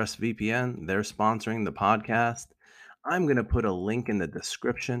ExpressVPN. They're sponsoring the podcast. I'm going to put a link in the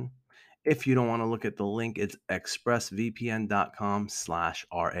description. If you don't want to look at the link, it's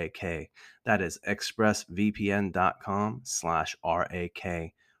expressvpn.com/RAK. That is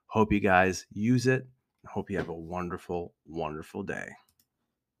expressvpn.com/RAK. Hope you guys use it. Hope you have a wonderful, wonderful day.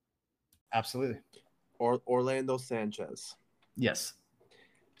 Absolutely. Orlando Sanchez. Yes.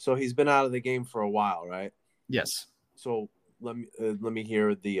 So he's been out of the game for a while, right? Yes. So let me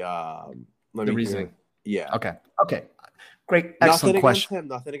hear the reasoning. Yeah. Okay. Great. Excellent question.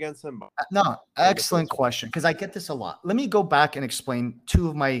 Nothing against him. No, excellent question. Because I get this a lot. Let me go back and explain two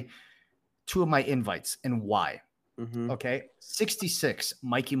of my invites and why. Mm-hmm. Okay. 66,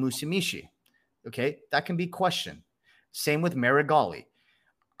 Mikey Musumeci. Okay. That can be questioned. Same with Marigali.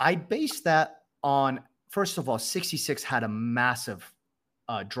 I base that on, first of all, 66 had a massive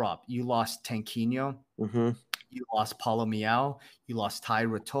drop. You lost Tanquinho. Mm-hmm. You lost Paulo Miao. You lost Ty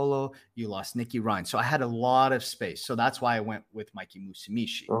Rotolo. You lost Nicky Ryan. So I had a lot of space. So that's why I went with Mikey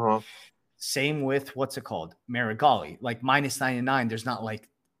Musumeci. Uh-huh. Same with Marigali. Like -99.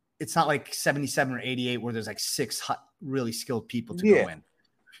 It's not like 77 or 88 where there's like 6 really skilled people to go in.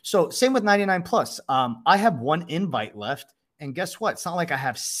 So same with 99 plus. I have one invite left. And guess what? It's not like I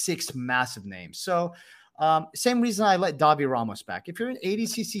have 6 massive names. So same reason I let Davi Ramos back. If you're an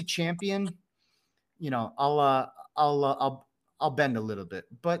ADCC champion, I'll bend a little bit.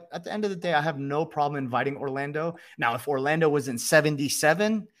 But at the end of the day, I have no problem inviting Orlando. Now, if Orlando was in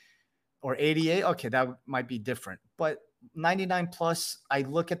 77 or 88, okay, that might be different. But 99 plus, I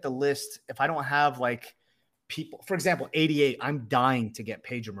look at the list. If I don't have like people, for example, 88, I'm dying to get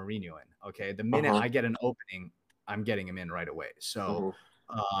Pedro Mourinho in. Okay. The minute I get an opening, I'm getting him in right away. So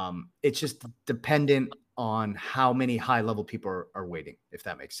it's just dependent on how many high-level people are waiting, if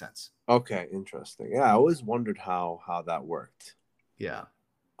that makes sense. Okay, interesting. Yeah, I always wondered how that worked. Yeah.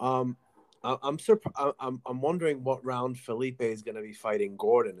 I'm wondering what round Felipe is going to be fighting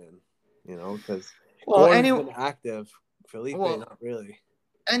Gordon in. Because Gordon's been active. Felipe, not really.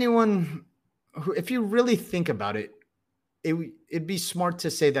 Anyone who, if you really think about it, it'd be smart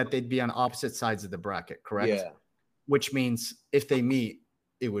to say that they'd be on opposite sides of the bracket, correct? Yeah. Which means if they meet,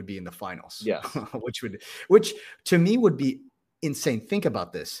 it would be in the finals. Yeah. which to me would be insane. Think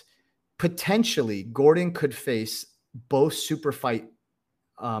about this. Potentially, Gordon could face both super fight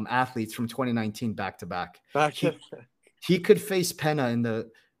athletes from 2019 back to back. He could face Pena in the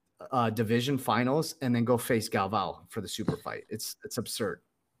division finals and then go face Galvao for the super fight. It's absurd.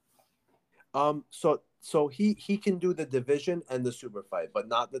 So he can do the division and the super fight, but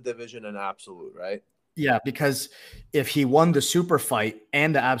not the division and absolute, right? Yeah, because if he won the super fight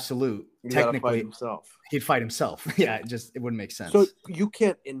and the absolute, technically he'd fight himself. Yeah, it wouldn't make sense. So you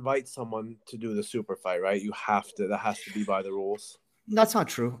can't invite someone to do the super fight, right? That has to be by the rules. That's not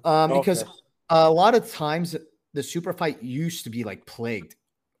true. Because a lot of times the super fight used to be like plagued.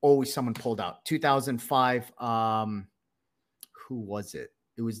 Always someone pulled out. 2005, who was it?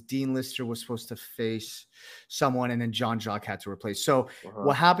 It was Dean Lister was supposed to face someone, and then John Jock had to replace. So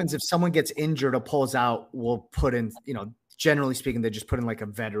what happens if someone gets injured or pulls out, we'll put in, generally speaking, they just put in like a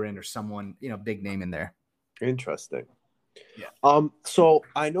veteran or someone, big name in there. Interesting. Yeah. So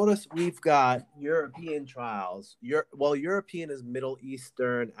I noticed we've got European trials. European is Middle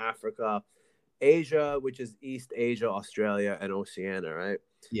Eastern, Africa, Asia, which is East Asia, Australia, and Oceania, right?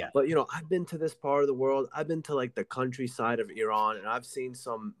 Yeah. But, I've been to this part of the world. I've been to like the countryside of Iran, and I've seen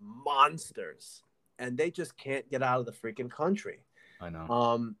some monsters, and they just can't get out of the freaking country. I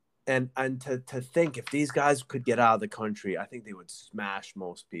know. And to think if these guys could get out of the country, I think they would smash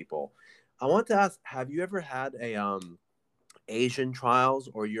most people. I want to ask, have you ever had a Asian trials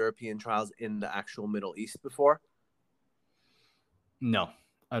or European trials in the actual Middle East before? No,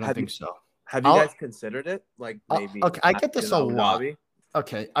 I don't think so. Have you guys considered it? Like maybe. Okay, I get this a lot.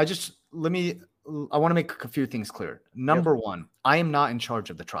 Okay, I want to make a few things clear. Number one, I am not in charge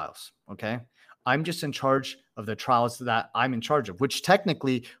of the trials. Okay. I'm just in charge of the trials that I'm in charge of, which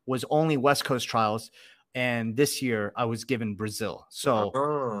technically was only West Coast trials. And this year I was given Brazil.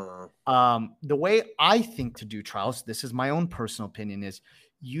 So the way I think to do trials, this is my own personal opinion, is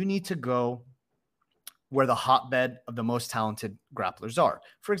you need to go where the hotbed of the most talented grapplers are.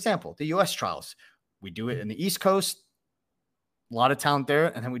 For example, the US trials, we do it in the East Coast, a lot of talent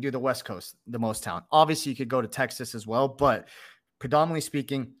there. And then we do the West Coast, the most talent. Obviously you could go to Texas as well, but predominantly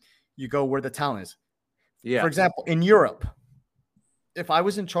speaking, you go where the talent is. Yeah. For example, in Europe, if I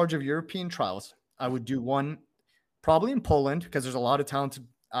was in charge of European trials, I would do one probably in Poland because there's a lot of talented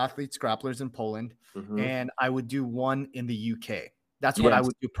athletes, grapplers in Poland. And I would do one in the UK. That's what I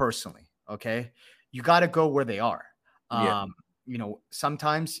would do personally. Okay. You got to go where they are. You know,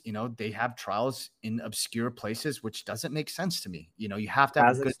 sometimes, you know, they have trials in obscure places, which doesn't make sense to me. You know, you have to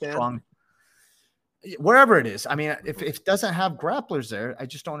have a good, strong, wherever it is. I mean, if it doesn't have grapplers there, I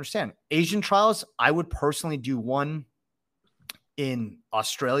just don't understand. Asian trials, I would personally do one in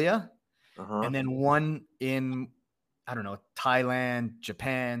Australia and then one in, I don't know, Thailand,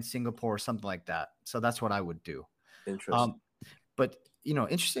 Japan, Singapore, something like that. So that's what I would do. Interesting. But, you know,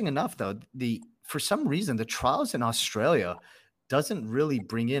 interesting enough, though, for some reason, the trials in Australia doesn't really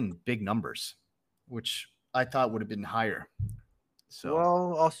bring in big numbers, which I thought would have been higher. So,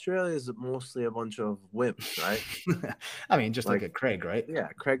 well, Australia is mostly a bunch of wimps, right? I mean, just like at Craig, right? Yeah,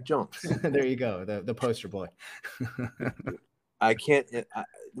 Craig Jones. There you go, the poster boy. I can't.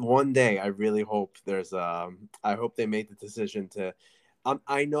 One day, I really hope there's. I hope they make the decision to.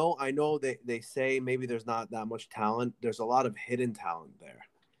 I know. They say maybe there's not that much talent. There's a lot of hidden talent there.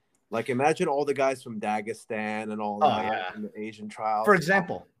 Like, imagine all the guys from Dagestan and all that in the Asian trials. For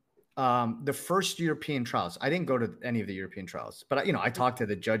example, the first European trials, I didn't go to any of the European trials, but, you know, I talked to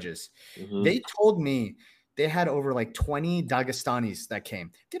the judges. They told me they had over like 20 Dagestanis that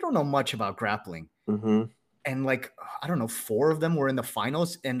came. They don't know much about grappling. And like, I don't know, 4 of them were in the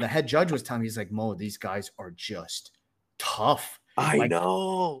finals. And the head judge was telling me, he's like, Mo, these guys are just tough. I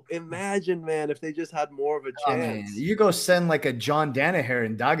know. Imagine, man, if they just had more of a chance. You go send like a John Danaher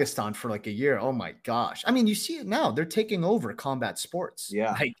in Dagestan for like a year. Oh my gosh. I mean, you see it now. They're taking over combat sports.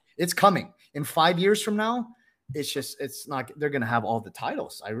 Yeah. Like, it's coming. In 5 years from now, it's not, they're going to have all the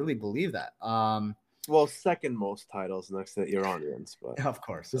titles. I really believe that. Well, second most titles next to Iranians, but of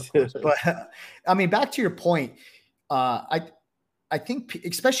course. But I mean, back to your point, I think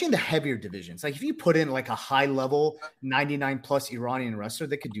especially in the heavier divisions, like if you put in like a high level 99 plus Iranian wrestler,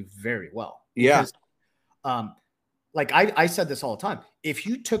 they could do very well. Because, like I said this all the time. If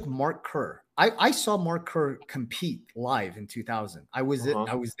you took Mark Kerr, I saw Mark Kerr compete live in 2000. I was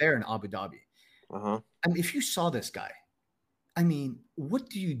there in Abu Dhabi. I mean, if you saw this guy, I mean, what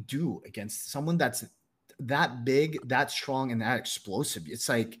do you do against someone that's that big, that strong, and that explosive? It's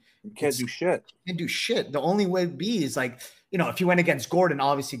like you can't do shit. Can't do shit. The only way to be is like, you know, if you went against Gordon,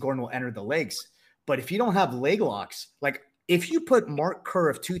 obviously Gordon will enter the legs. But if you don't have leg locks, like if you put Mark Kerr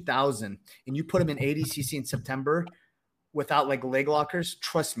of 2000 and you put him in ADCC in September without like leg lockers,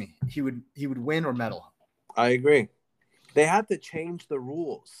 trust me, he would win or medal. I agree. They had to change the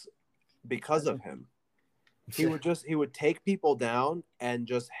rules because of him. He would take people down and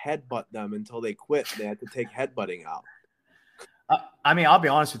just headbutt them until they quit. They had to take headbutting out. I mean, I'll be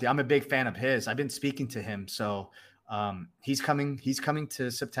honest with you. I'm a big fan of his. I've been speaking to him. So he's coming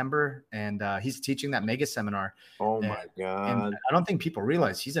to September, and he's teaching that mega seminar. Oh my God. And I don't think people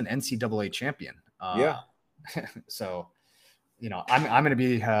realize he's an NCAA champion. So, you know, I'm going to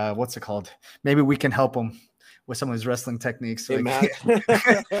be, what's it called? Maybe we can help him with some of his wrestling techniques. So let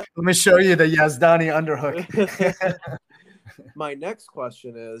me show you the Yazdani underhook. My next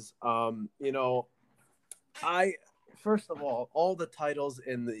question is, you know, first of all the titles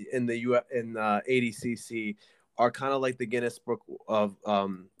in ADCC are kind of like the Guinness Book of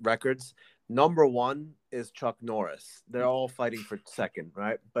Records. Number 1 is Chuck Norris. They're all fighting for second,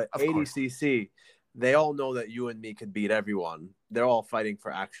 right? But ADCC, they all know that you and me could beat everyone. They're all fighting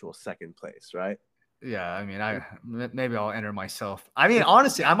for actual second place, right? Yeah, I mean, maybe I'll enter myself. I mean,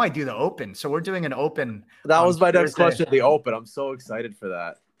 honestly, I might do the Open. So we're doing an Open. That was my next question, the Open. I'm so excited for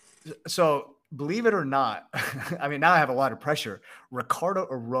that. So believe it or not, I mean, now I have a lot of pressure. Ricardo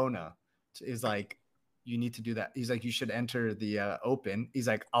Arona is like, you need to do that. He's like, you should enter the Open. He's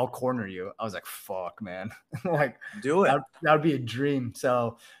like, I'll corner you. I was like, fuck, man. Like, do it. That would be a dream.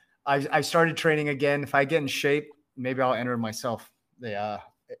 So I started training again. If I get in shape, maybe I'll enter myself the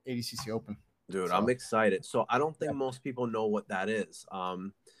ADCC Open. Dude, so I'm excited. So I don't think most people know what that is.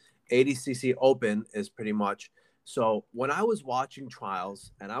 ADCC Open is pretty much So when I was watching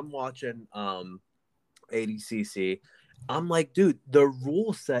trials and I'm watching ADCC, I'm like, dude, the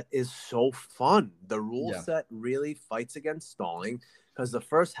rule set is so fun. The rule set really fights against stalling because the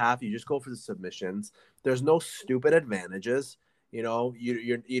first half you just go for the submissions. There's no stupid advantages. You know,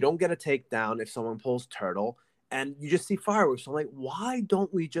 you don't get a takedown if someone pulls turtle, and you just see fireworks. So I'm like, why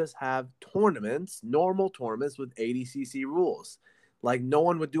don't we just have tournaments, normal tournaments with ADCC rules? Like no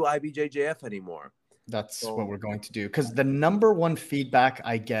one would do IBJJF anymore. That's what we're going to do. Because the number one feedback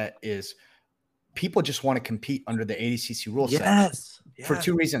I get is people just want to compete under the ADCC rule set for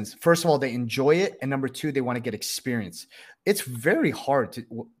two reasons. First of all, they enjoy it. And number two, they want to get experience. It's very hard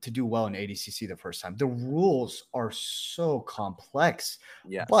to do well in ADCC the first time. The rules are so complex.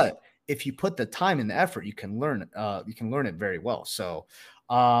 Yeah. But if you put the time and the effort, you can learn it very well. So,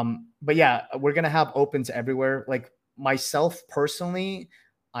 but yeah, we're going to have opens everywhere. Like myself personally,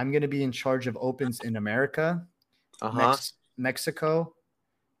 I'm going to be in charge of opens in America, Mexico,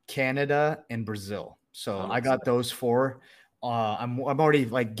 Canada, and Brazil. So I got those 4. I'm already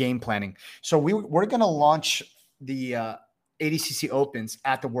like game planning. So we're going to launch the ADCC Opens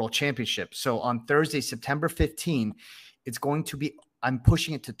at the World Championship. So on Thursday, September 15, it's going to be, I'm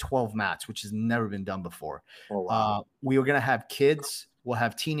pushing it to 12 mats, which has never been done before. Oh, wow. We are going to have kids, we'll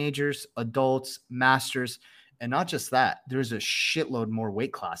have teenagers, adults, masters. And not just that, there's a shitload more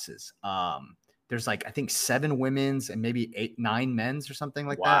weight classes. There's like, I think 7 women's and maybe 8, 9 men's or something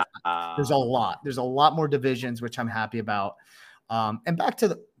like that. There's a lot. There's a lot more divisions, which I'm happy about. And back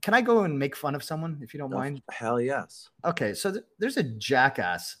to can I go and make fun of someone if you don't mind? Hell yes. Okay. So there's a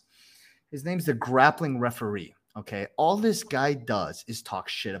jackass. His name's the Grappling Referee. Okay. All this guy does is talk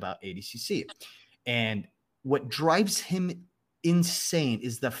shit about ADCC. And what drives him insane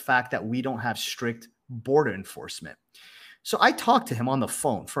is the fact that we don't have strict border enforcement. So I talked to him on the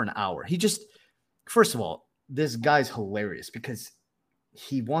phone for an hour. First of all, this guy's hilarious because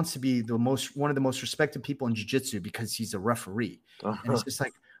he wants to be one of the most respected people in jiu-jitsu because he's a referee. And it's just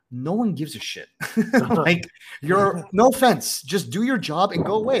like, no one gives a shit. Like no offense, just do your job and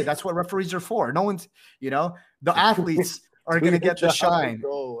go away. That's what referees are for. No one's, the athletes are going to get the shine.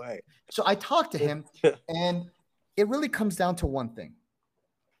 Go away. So I talked to him and it really comes down to one thing.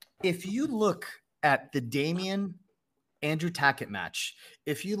 If you look at the Damian Andrew Tackett match,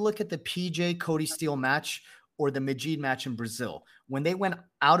 if you look at the PJ Cody Steele match or the Majid match in Brazil, when they went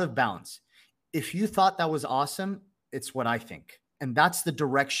out of bounds, if you thought that was awesome, it's what I think. And that's the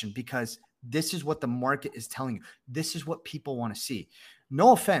direction because this is what the market is telling you. This is what people want to see.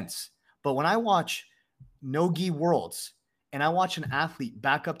 No offense, but when I watch No-Gi Worlds and I watch an athlete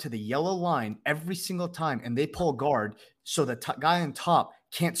back up to the yellow line every single time and they pull guard so the guy on top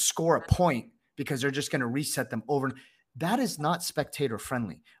can't score a point because they're just going to reset them over. That is not spectator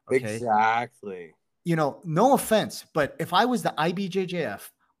friendly. Okay? Exactly. No offense, but if I was the IBJJF,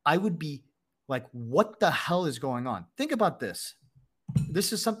 I would be like, what the hell is going on? Think about this.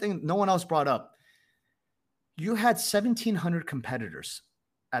 This is something no one else brought up. You had 1,700 competitors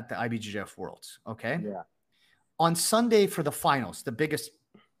at the IBJJF Worlds. Okay. Yeah. On Sunday for the finals, the biggest,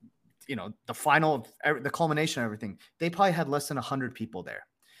 the final, the culmination of everything, they probably had less than 100 people there.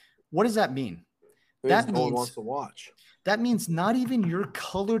 What does that mean? No one wants to watch. That means not even your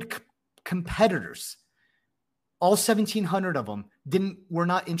colored competitors, all 1,700 of them, were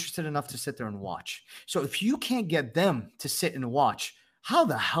not interested enough to sit there and watch. So if you can't get them to sit and watch, how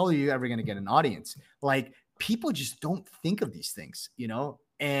the hell are you ever going to get an audience? Like people just don't think of these things,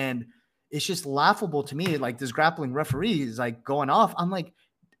 and it's just laughable to me. Like this grappling referee is like going off. I'm like,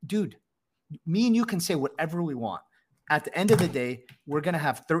 dude, me and you can say whatever we want. At the end of the day, we're going to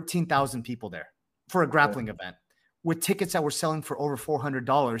have 13,000 people there for a grappling event with tickets that we're selling for over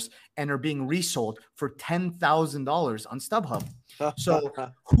 $400 and are being resold for $10,000 on StubHub. So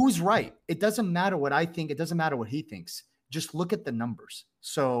who's right? It doesn't matter what I think. It doesn't matter what he thinks. Just look at the numbers.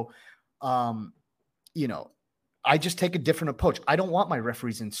 So, I just take a different approach. I don't want my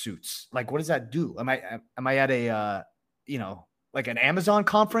referees in suits. Like, what does that do? Am I at a, like an Amazon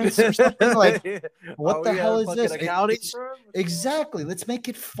conference or something? Like, what the hell is this? Exactly. Let's make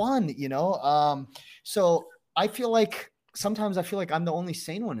it fun, So I feel like sometimes I'm the only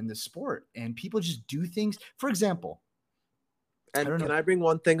sane one in this sport, and people just do things. For example, can I bring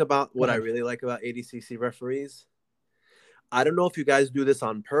one thing about what I really like about ADCC referees? I don't know if you guys do this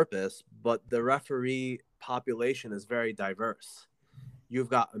on purpose, but the referee population is very diverse. You've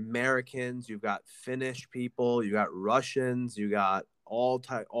got Americans, you've got Finnish people, you got Russians, you got all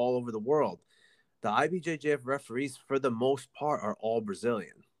over the world. The IBJJF referees, for the most part, are all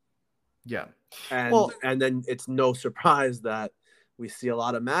Brazilian. Yeah. And then it's no surprise that we see a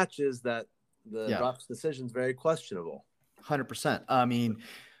lot of matches that The ref's decision is very questionable. 100%. I mean,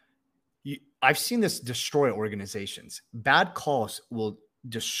 I've seen this destroy organizations. Bad calls will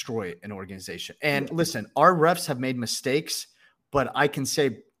destroy an organization. And listen, our refs have made mistakes, but I can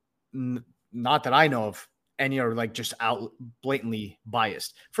say, not that I know of, any are like just out blatantly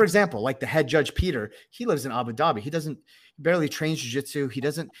biased. For example, like the head judge Peter, he lives in Abu Dhabi. He barely trains jiu-jitsu. He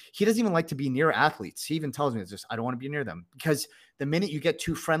doesn't even like to be near athletes. He even tells me, it's just, I don't want to be near them, because the minute you get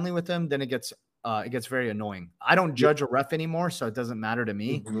too friendly with them, then it gets very annoying. I don't judge a ref anymore, so it doesn't matter to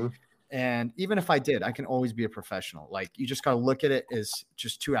me. Mm-hmm. And even if I did, I can always be a professional. Like, you just got to look at it as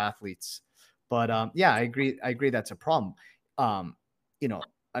just two athletes. But yeah, I agree. That's a problem.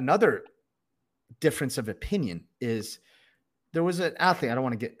 Another difference of opinion is there was an athlete, I don't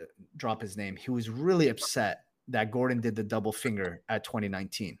want to drop his name. He was really upset that Gordon did the double finger at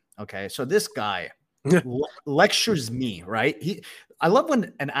 2019. Okay. So this guy lectures me, right? I love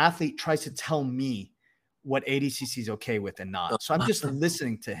when an athlete tries to tell me what ADCC is okay with and not. So I'm just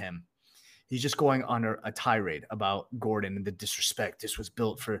listening to him. He's just going on a tirade about Gordon and the disrespect. This was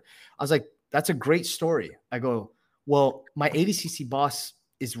built for, I was like, that's a great story. I go, well, my ADCC boss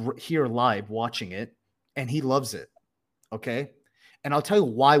is here live watching it, and he loves it. Okay. And I'll tell you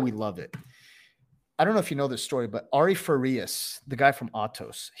why we love it. I don't know if you know this story, but Ari Farias, the guy from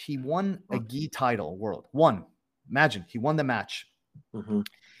Atos, he won a gi title world. Imagine, he won the match. Mm-hmm.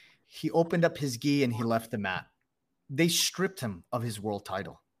 He opened up his gi and he left the mat. They stripped him of his world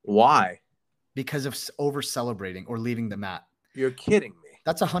title. Why? Because of over celebrating or leaving the mat. You're kidding me.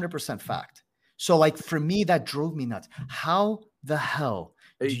 That's 100% fact. So like, for me, that drove me nuts. How the hell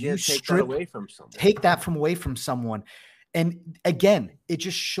do you take that away from someone? Take that away from someone. And again, it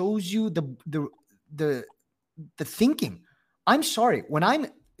just shows you the thinking. I'm sorry, when I'm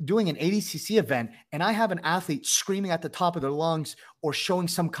doing an ADCC event and I have an athlete screaming at the top of their lungs or showing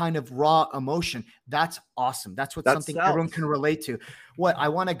some kind of raw emotion, that's awesome. That's something everyone can relate to. What, I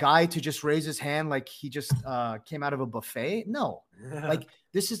want a guy to just raise his hand like he just came out of a buffet? No. Like,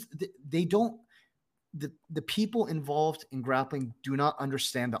 this is, they don't, the people involved in grappling do not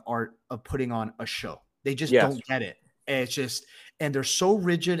understand the art of putting on a show. They just don't get it. It's just, and they're so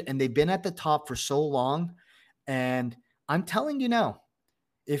rigid, and they've been at the top for so long. And I'm telling you now,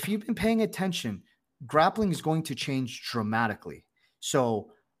 if you've been paying attention, grappling is going to change dramatically.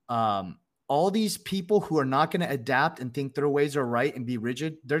 So all these people who are not going to adapt and think their ways are right and be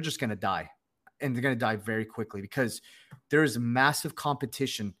rigid, they're just going to die. And they're going to die very quickly, because there is massive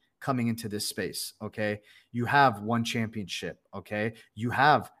competition coming into this space. Okay. You have one championship. Okay. You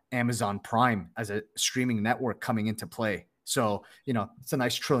have Amazon Prime as a streaming network coming into play. So, it's a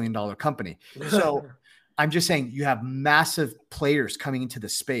nice $1 trillion company. So I'm just saying, you have massive players coming into the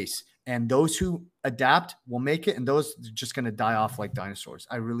space, and those who adapt will make it, and those are just going to die off like dinosaurs.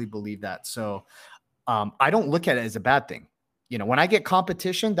 I really believe that. So I don't look at it as a bad thing. When I get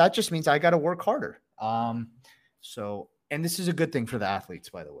competition, that just means I got to work harder. And this is a good thing for the athletes,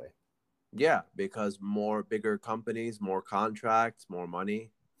 by the way. Yeah, because bigger companies, more contracts, more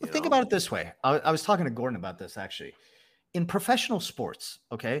money. Think about it this way. I was talking to Gordon about this, actually. In professional sports,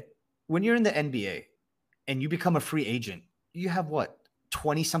 okay, when you're in the NBA and you become a free agent, you have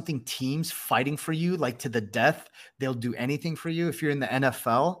 20-something teams fighting for you, like to the death. They'll do anything for you. If you're in the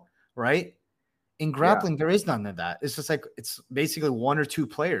NFL, right? In grappling, there is none of that. It's just like, it's basically one or two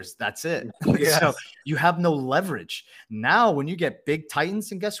players. That's it. Yes. So you have no leverage. Now, when you get big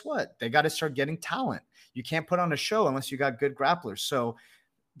titans, and guess what? They got to start getting talent. You can't put on a show unless you got good grapplers. So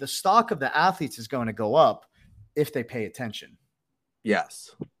the stock of the athletes is going to go up if they pay attention.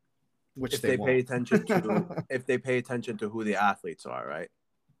 Yes. Which if they pay attention to if they pay attention to who the athletes are, right?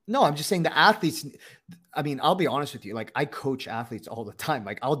 No, I'm just saying the athletes. I mean, I'll be honest with you. Like, I coach athletes all the time.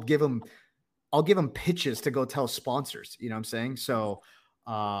 Like, I'll give them pitches to go tell sponsors, you know what I'm saying? So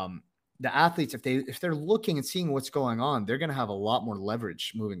the athletes, if they're looking and seeing what's going on, they're going to have a lot more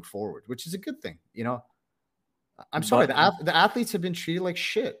leverage moving forward, which is a good thing. I'm sorry. The athletes have been treated like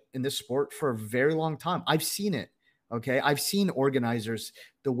shit in this sport for a very long time. I've seen it. Okay. I've seen organizers,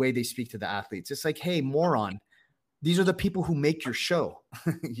 the way they speak to the athletes. It's like, hey, moron, these are the people who make your show.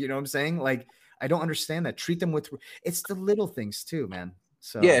 You know what I'm saying? Like, I don't understand that. Treat them it's the little things too, man.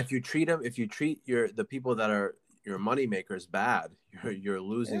 So yeah, if you treat the people that are your money makers bad, you're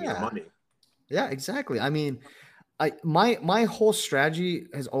losing your money. Yeah, exactly. I mean, my whole strategy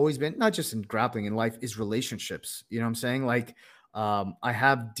has always been, not just in grappling, in life, is relationships. You know what I'm saying? Like, I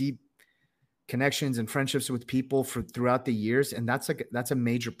have deep connections and friendships with people throughout the years, and that's a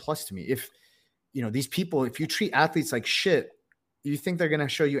major plus to me. If these people, if you treat athletes like shit, you think they're gonna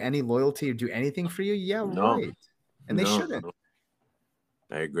show you any loyalty or do anything for you? Yeah, no. Right. And they shouldn't.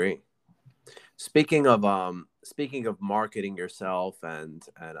 I agree. Speaking of marketing yourself and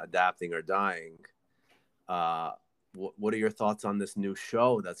adapting or dying, what are your thoughts on this new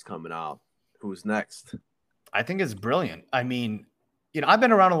show that's coming out? Who's next? I think it's brilliant. I mean, I've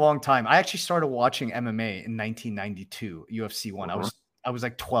been around a long time. I actually started watching MMA in 1992, UFC 1. I was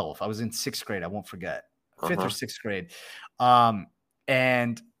like 12. I was in 6th grade. I won't forget. 5th or 6th grade.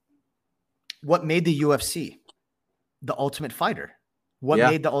 And what made the UFC? The Ultimate Fighter. What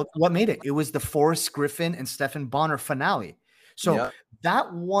made it? It was the Forrest Griffin and Stephan Bonnar finale. So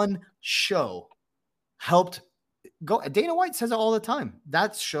that one show helped go. Dana White says it all the time.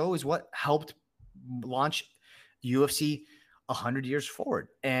 That show is what helped launch UFC 100 years forward.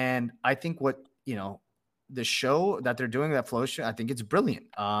 And I think the show that they're doing, that Flow show, I think it's brilliant.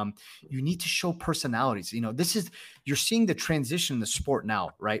 You need to show personalities. You're seeing the transition in the sport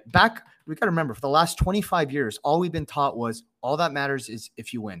now, right? We got to remember, for the last 25 years, all we've been taught was all that matters is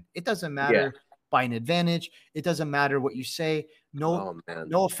if you win. It doesn't matter by an advantage. It doesn't matter what you say. No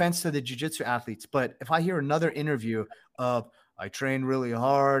offense to the jiu-jitsu athletes, but if I hear another interview of, I train really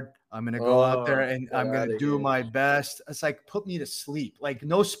hard, I'm going to go out there and I'm going to do my best, it's like, put me to sleep. Like,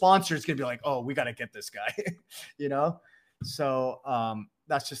 no sponsor is going to be like, oh, we got to get this guy, So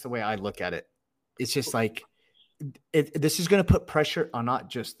that's just the way I look at it. It's just like, this is going to put pressure on not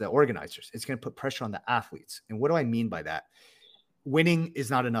just the organizers. It's going to put pressure on the athletes. And what do I mean by that? Winning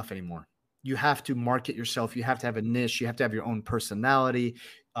is not enough anymore. You have to market yourself. You have to have a niche. You have to have your own personality.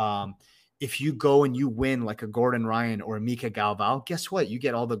 If you go and you win like a Gordon Ryan or a Mika Galvao, guess what? You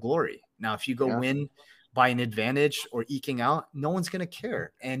get all the glory. Now, if you go win by an advantage or eking out, no one's going to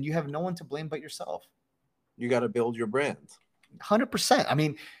care. And you have no one to blame but yourself. You got to build your brand. 100%. I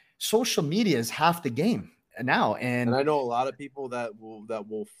mean, social media is half the game now. And I know a lot of people that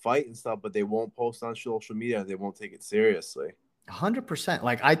will fight and stuff, but they won't post on social media. They won't take it seriously. 100%.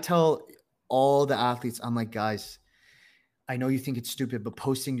 Like, I tell all the athletes, I'm like, guys, I know you think it's stupid, but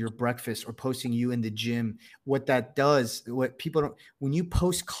posting your breakfast or posting you in the gym, what that does, what people don't, when you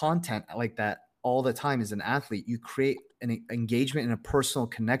post content like that all the time as an athlete, you create an engagement and a personal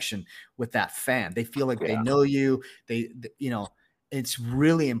connection with that fan. They feel like they know you. It's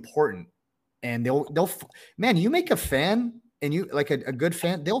really important. And man, you make a fan and you like a good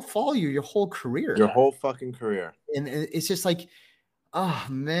fan, they'll follow you your whole career. Your whole fucking career. And it's just like, oh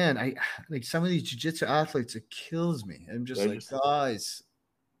man, I like some of these jiu-jitsu athletes, it kills me. I'm just guys.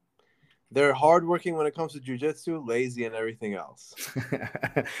 They're hardworking when it comes to jiu-jitsu, lazy and everything else.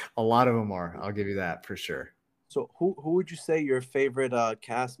 A lot of them are. I'll give you that for sure. So who would you say your favorite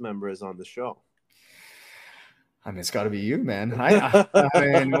cast member is on the show? I mean, it's got to be you, man. I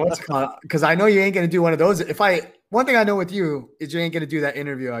mean, because I know you ain't gonna do one of those. One thing I know with you is you ain't gonna do that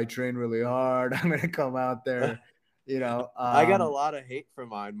interview. I train really hard. I'm gonna come out there. I got a lot of hate for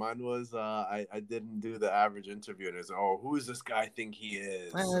mine. Mine was I didn't do the average interview, and it's who is this guy think he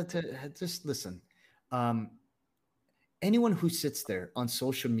is? Just listen. Anyone who sits there on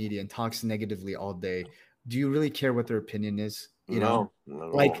social media and talks negatively all day, do you really care what their opinion is? No.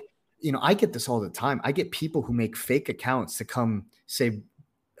 I get this all the time. I get people who make fake accounts to come say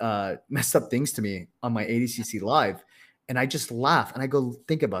messed up things to me on my ADCC live, and I just laugh and I go,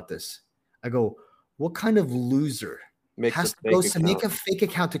 think about this. I go, what kind of loser has to go to make a fake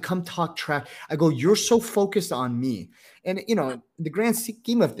account to come talk trash? I go, you're so focused on me. And, the grand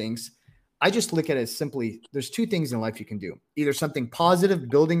scheme of things, I just look at it as simply, there's two things in life you can do. Either something positive,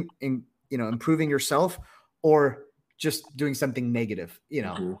 building and, improving yourself, or just doing something negative,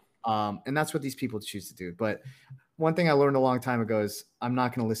 and that's what these people choose to do. But one thing I learned a long time ago is I'm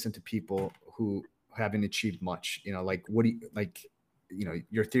not going to listen to people who haven't achieved much,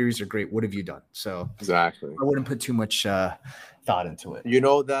 your theories are great. What have you done? So exactly, I wouldn't put too much thought into it. You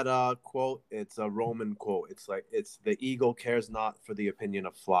know that quote? It's a Roman quote. It's the eagle cares not for the opinion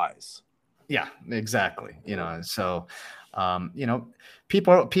of flies. Yeah, exactly. So,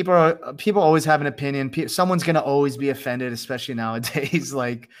 people always have an opinion. Someone's going to always be offended, especially nowadays.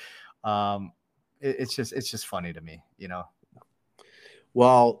 It's just funny to me,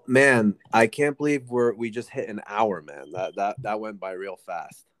 Well, man, I can't believe we just hit an hour, man. That went by real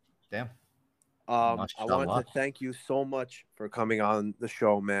fast. Damn. I want to thank you so much for coming on the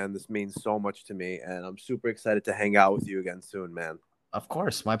show, man. This means so much to me, and I'm super excited to hang out with you again soon, man. Of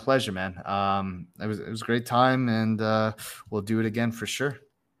course, my pleasure, man. It was a great time, and we'll do it again for sure.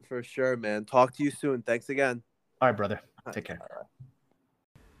 For sure, man. Talk to you soon. Thanks again. All right, brother. Take care. All right.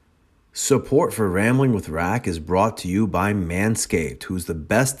 Support for Rambling with Rack is brought to you by Manscaped, who's the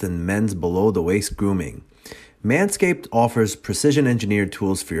best in men's below-the-waist grooming. Manscaped offers precision-engineered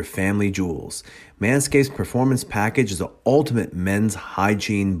tools for your family jewels. Manscaped's Performance Package is the ultimate men's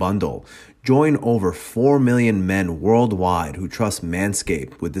hygiene bundle. Join over 4 million men worldwide who trust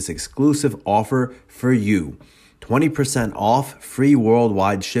Manscaped with this exclusive offer for you. 20% off, free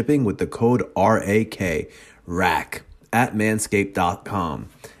worldwide shipping with the code RAK at manscaped.com.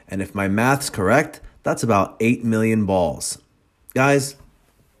 And if my math's correct, that's about 8 million balls. Guys,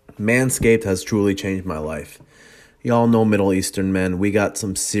 Manscaped has truly changed my life. Y'all know Middle Eastern men. We got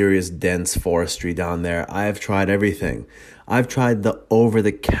some serious dense forestry down there. I have tried everything. I've tried the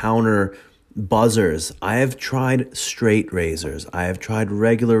over-the-counter buzzers. I have tried straight razors. I have tried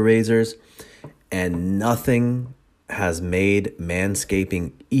regular razors, and nothing has made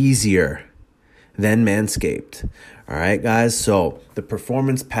manscaping easier than Manscaped. All right, guys. So the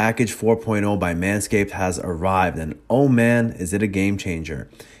Performance Package 4.0 by Manscaped has arrived, and oh man, is it a game changer.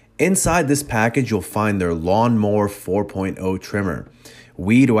 Inside this package, you'll find their Lawnmower 4.0 trimmer,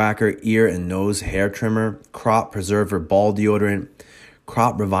 Weed Whacker ear and nose hair trimmer, Crop Preserver ball deodorant,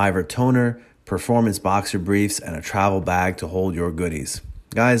 Crop Reviver toner, Performance boxer briefs, and a travel bag to hold your goodies.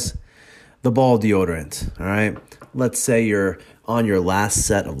 Guys, the ball deodorant, all right? Let's say you're on your last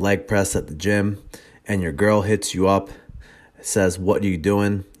set of leg press at the gym and your girl hits you up, says, "What are you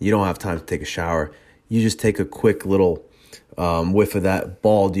doing?" You don't have time to take a shower. You just take a quick little whiff of that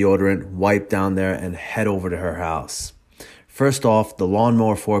ball deodorant, wipe down there, and head over to her house. First off, the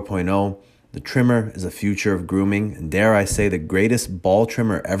Lawnmower 4.0, the trimmer is a future of grooming, and dare I say the greatest ball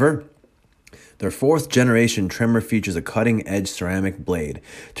trimmer ever. Their 4th generation trimmer features a cutting-edge ceramic blade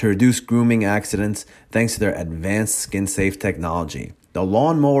to reduce grooming accidents thanks to their advanced skin-safe technology. The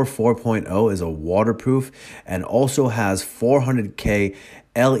Lawnmower 4.0 is a waterproof and also has 400K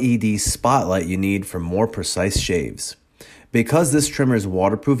LED spotlight you need for more precise shaves. Because this trimmer is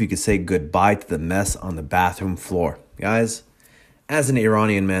waterproof, you can say goodbye to the mess on the bathroom floor. Guys, as an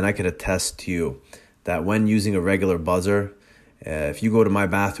Iranian man, I could attest to you that when using a regular buzzer, if you go to my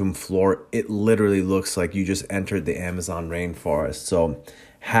bathroom floor, it literally looks like you just entered the Amazon rainforest. So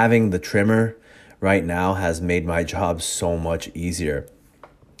having the trimmer right now has made my job so much easier.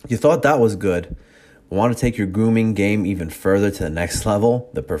 You thought that was good? Want to take your grooming game even further to the next level?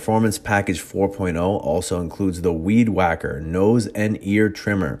 The Performance Package 4.0 also includes the Weed Whacker nose and ear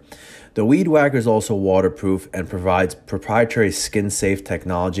trimmer. The Weed Whacker is also waterproof and provides proprietary skin-safe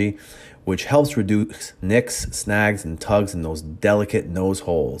technology, which helps reduce nicks, snags, and tugs in those delicate nose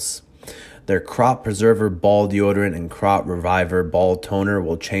holes. Their Crop Preserver ball deodorant and Crop Reviver ball toner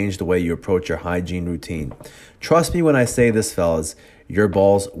will change the way you approach your hygiene routine. Trust me when I say this, fellas, your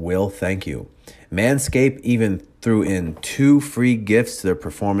balls will thank you. Manscaped even threw in 2 free gifts to their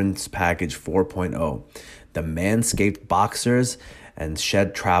Performance Package 4.0. The Manscaped Boxers and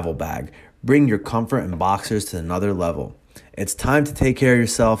Shed Travel Bag. Bring your comfort and boxers to another level. It's time to take care of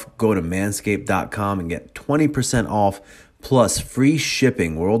yourself. Go to manscaped.com and get 20% off plus free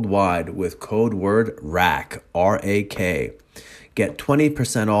shipping worldwide with code word RAK, R-A-K. Get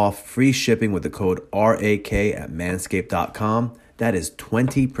 20% off free shipping with the code RAK at manscaped.com. That is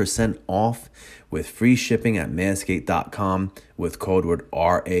 20% off with free shipping at manscaped.com with code word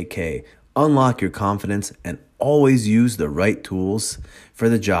RAK. Unlock your confidence and always use the right tools for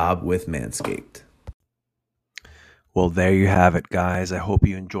the job with Manscaped. Well, there you have it, guys. I hope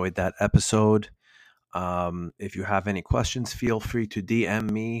you enjoyed that episode. If you have any questions, feel free to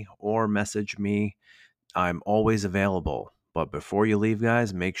DM me or message me. I'm always available. But before you leave,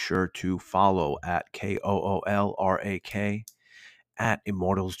 guys, make sure to follow at KOOLRAK at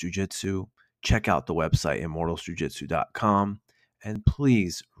Immortals Jiu-Jitsu. Check out the website, immortalsjujitsu.com. And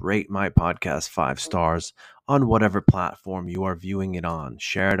please rate my podcast 5 stars on whatever platform you are viewing it on.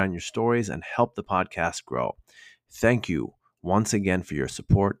 Share it on your stories and help the podcast grow. Thank you once again for your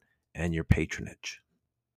support and your patronage.